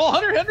 well,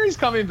 Hunter Henry's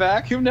coming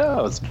back. Who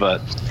knows?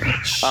 But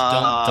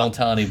don't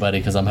tell anybody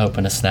because I'm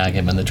hoping to snag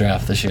him in the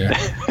draft this year.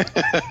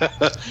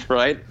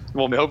 Right.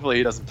 Well, hopefully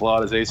he doesn't pull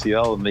out his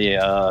ACL in the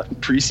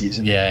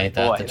preseason. Yeah, ain't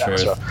that the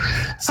truth?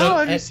 So,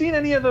 have you seen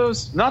any of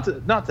those? Not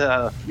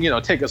to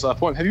take us off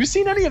point. Have you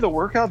seen any of the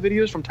workout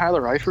videos from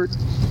Tyler Eifert?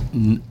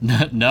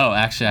 No,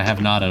 actually, I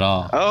have not at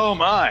all. Oh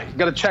my! You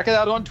got to check it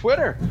out on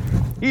Twitter.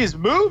 He's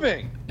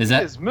moving. He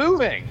is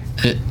moving.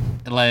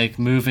 Like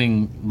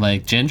moving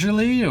like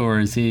gingerly, or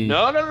is he?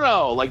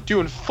 No. Like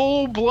doing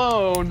full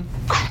blown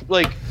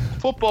like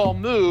football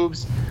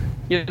moves.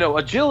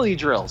 Agility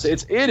drills.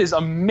 It is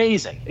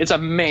amazing. It's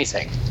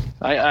amazing.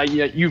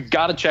 You've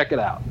got to check it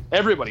out.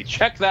 Everybody,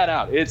 check that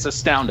out. It's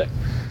astounding.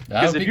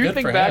 Because if you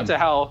think back to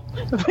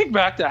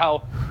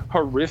how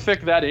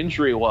horrific that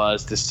injury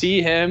was, to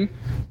see him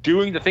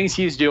doing the things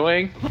he's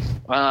doing,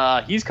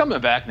 he's coming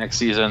back next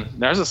season.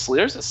 There's a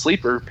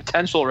sleeper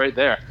potential right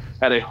there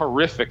at a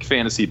horrific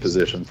fantasy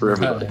position for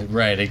everybody.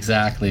 Right,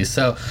 exactly.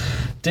 So,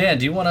 Dan,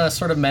 do you want to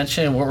sort of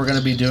mention what we're going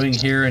to be doing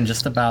here in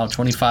just about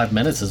 25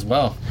 minutes as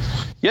well?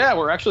 Yeah,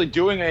 we're actually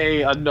doing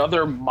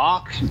another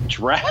mock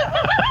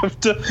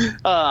draft,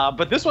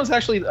 but this one's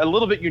actually a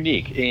little bit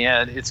unique,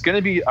 and it's going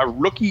to be a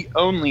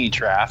rookie-only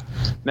draft.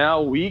 Now,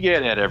 we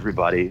get it,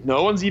 everybody.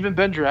 No one's even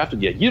been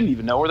drafted yet. You don't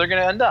even know where they're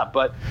going to end up,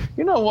 but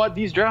you know what?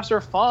 These drafts are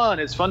fun.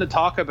 It's fun to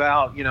talk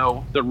about,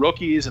 the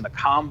rookies and the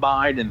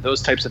combine and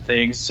those types of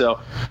things.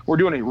 So we're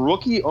doing a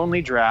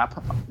rookie-only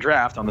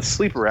draft on the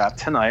Sleeper app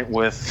tonight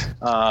with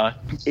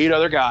 8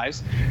 other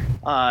guys.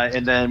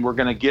 And then we're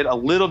going to get a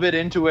little bit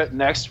into it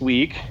next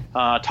week,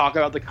 talk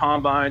about the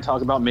combine,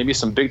 talk about maybe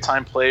some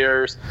big-time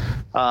players.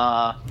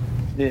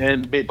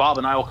 And Bob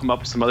and I will come up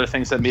with some other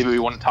things that maybe we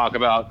want to talk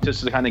about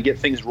just to kind of get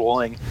things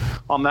rolling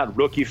on that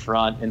rookie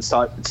front and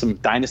start some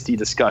dynasty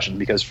discussion.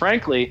 Because,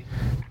 frankly,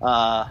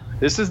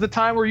 this is the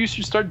time where you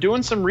should start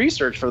doing some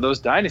research for those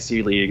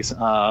dynasty leagues.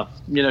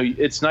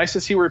 It's nice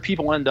to see where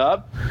people end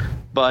up,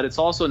 but it's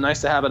also nice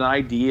to have an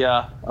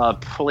idea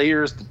of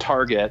players to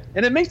target.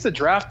 And it makes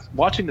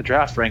watching the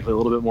draft, frankly, a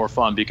little bit more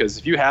fun, because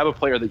if you have a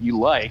player that you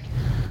like,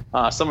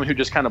 someone who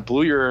just kind of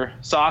blew your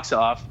socks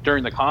off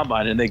during the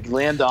combine and they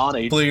land on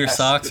a... Blew your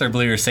socks or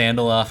blew your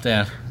sandal off,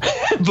 Dan?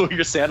 Blew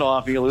your sandal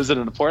off and you lose it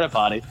in a porta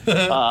potty.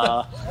 It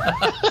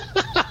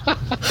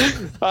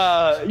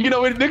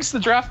makes the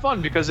draft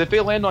fun, because if they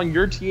land on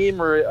your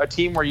team or a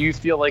team where you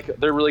feel like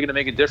they're really going to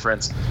make a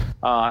difference,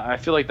 I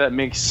feel like that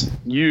makes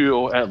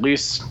you at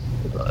least...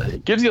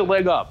 it gives you a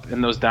leg up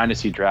in those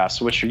dynasty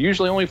drafts, which are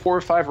usually only 4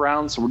 or 5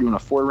 rounds. So we're doing a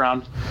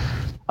 4-round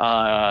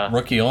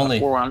rookie only.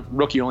 4-round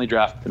rookie only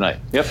draft tonight.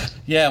 Yep.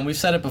 Yeah, and we've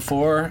said it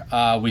before.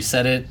 We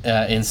said it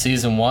in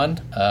season 1,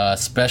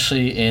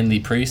 especially in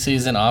the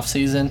preseason, off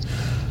season.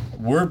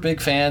 We're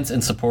big fans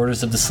and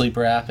supporters of the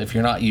Sleeper app. If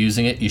you're not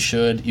using it, you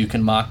should. You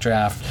can mock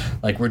draft.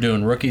 Like, we're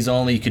doing rookies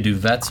only. You could do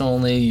vets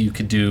only. You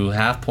could do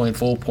half point,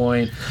 full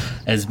point.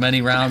 As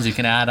many rounds. You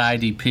can add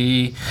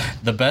IDP.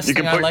 The best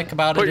thing I like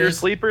about it is... Put your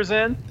sleepers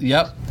in?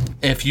 Yep.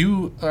 If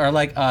you are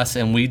like us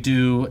and we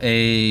do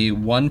a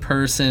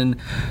one-person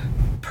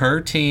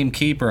per team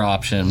keeper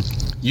option,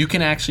 you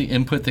can actually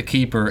input the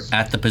keeper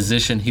at the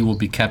position he will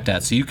be kept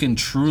at. So you can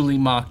truly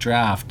mock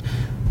draft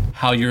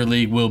how your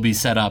league will be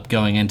set up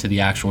going into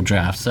the actual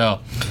draft. So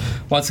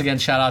once again,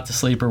 shout out to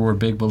Sleeper. We're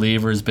big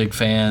believers, big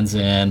fans,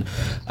 and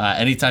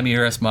anytime you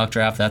hear us mock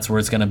draft, that's where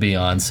it's going to be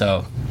on.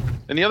 So,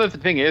 and the other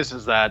thing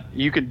is that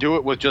you can do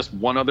it with just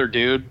one other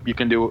dude. You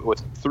can do it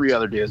with 3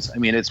 other dudes. I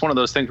mean, it's one of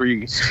those things where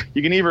you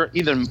can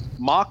either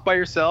mock by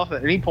yourself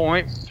at any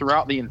point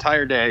throughout the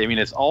entire day. I mean,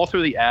 it's all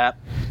through the app.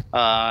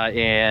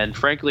 And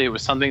frankly, it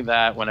was something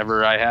that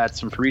whenever I had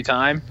some free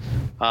time,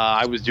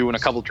 I was doing a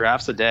couple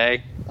drafts a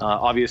day.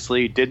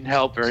 Obviously, didn't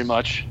help very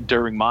much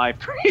during my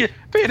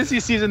fantasy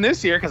season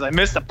this year because I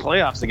missed the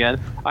playoffs again.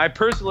 I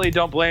personally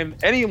don't blame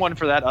anyone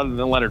for that other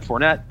than Leonard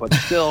Fournette, but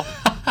still,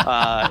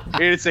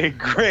 it is a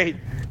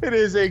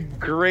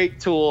great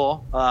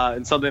tool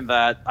and something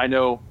that I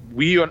know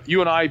you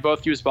and I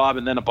both use, Bob,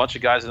 and then a bunch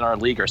of guys in our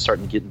league are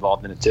starting to get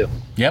involved in it too.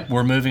 Yep,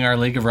 we're moving our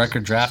League of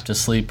Record draft to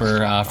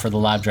Sleeper for the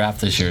live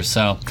draft this year.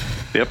 So,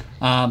 yep.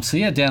 So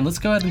yeah, Dan, let's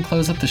go ahead and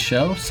close up the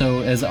show.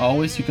 So as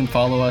always, you can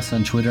follow us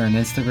on Twitter and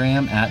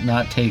Instagram at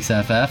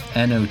NotTakesFF,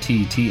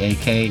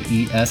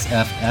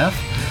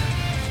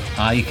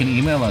 NotTakesFF. You can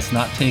email us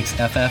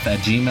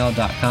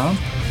nottakesff@gmail.com.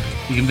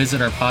 You can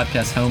visit our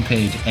podcast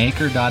homepage,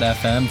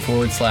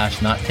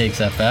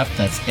 anchor.fm/NotTakesFF.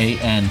 That's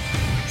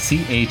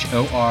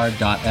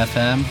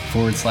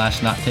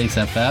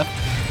ANCHOR.fm/NotTakesFF.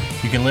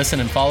 You can listen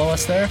and follow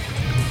us there.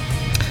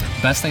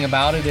 Best thing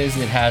about it is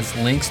it has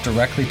links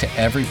directly to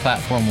every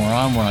platform we're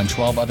on. We're on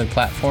 12 other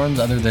platforms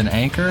other than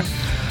Anchor.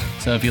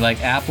 So if you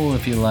like Apple,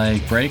 if you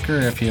like Breaker,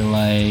 if you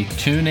like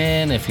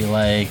TuneIn, if you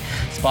like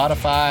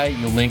Spotify,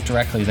 you'll link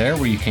directly there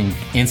where you can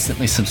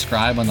instantly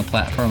subscribe on the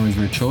platform of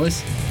your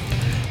choice.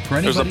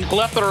 There's a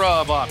plethora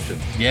of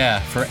options. Yeah,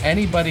 for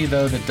anybody,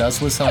 though, that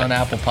does listen on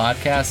Apple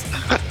Podcasts,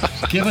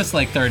 give us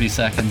like 30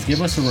 seconds.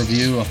 Give us a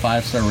review, a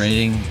 5-star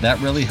rating.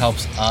 That really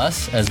helps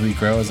us as we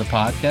grow as a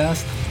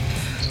podcast.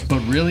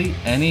 But really,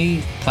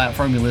 any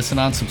platform you listen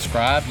on,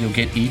 subscribe. You'll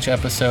get each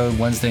episode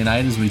Wednesday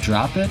night as we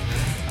drop it.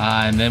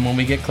 And then when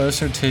we get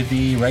closer to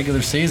the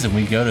regular season,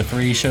 we go to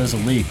 3 shows a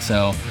week.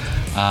 So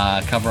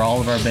cover all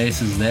of our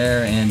bases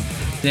there. And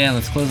Dan,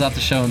 let's close out the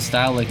show in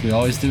style like we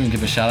always do and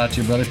give a shout out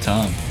to your brother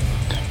Tom.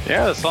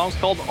 Yeah, the song's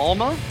called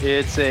Alma.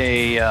 It's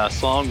a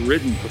song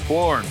written,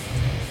 performed.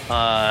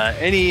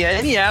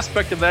 Any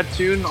aspect of that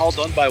tune, all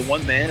done by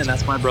one man, and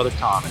that's my brother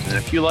Tom. And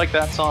if you like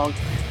that song,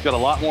 you've got a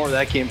lot more where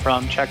that came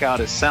from. Check out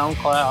his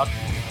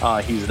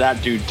SoundCloud. He's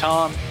That Dude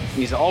Tom.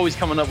 He's always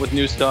coming up with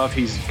new stuff.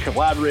 He's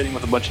collaborating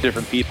with a bunch of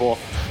different people.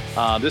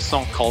 This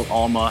song's called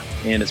Alma,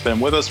 and it's been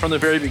with us from the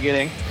very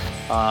beginning,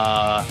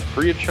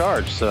 free of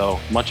charge. So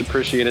much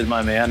appreciated,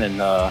 my man,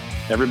 and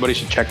everybody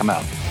should check him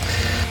out.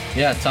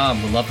 Yeah,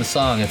 Tom, we love the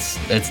song.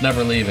 It's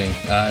never leaving.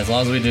 As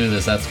long as we do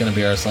this, that's going to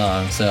be our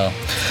song. So,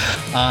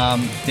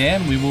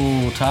 Dan, we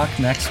will talk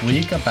next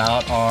week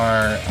about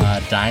our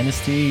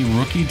Dynasty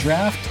rookie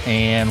draft,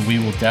 and we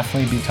will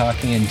definitely be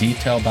talking in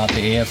detail about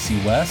the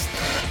AFC West.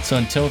 So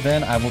until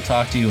then, I will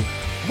talk to you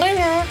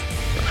later.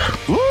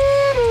 Woo!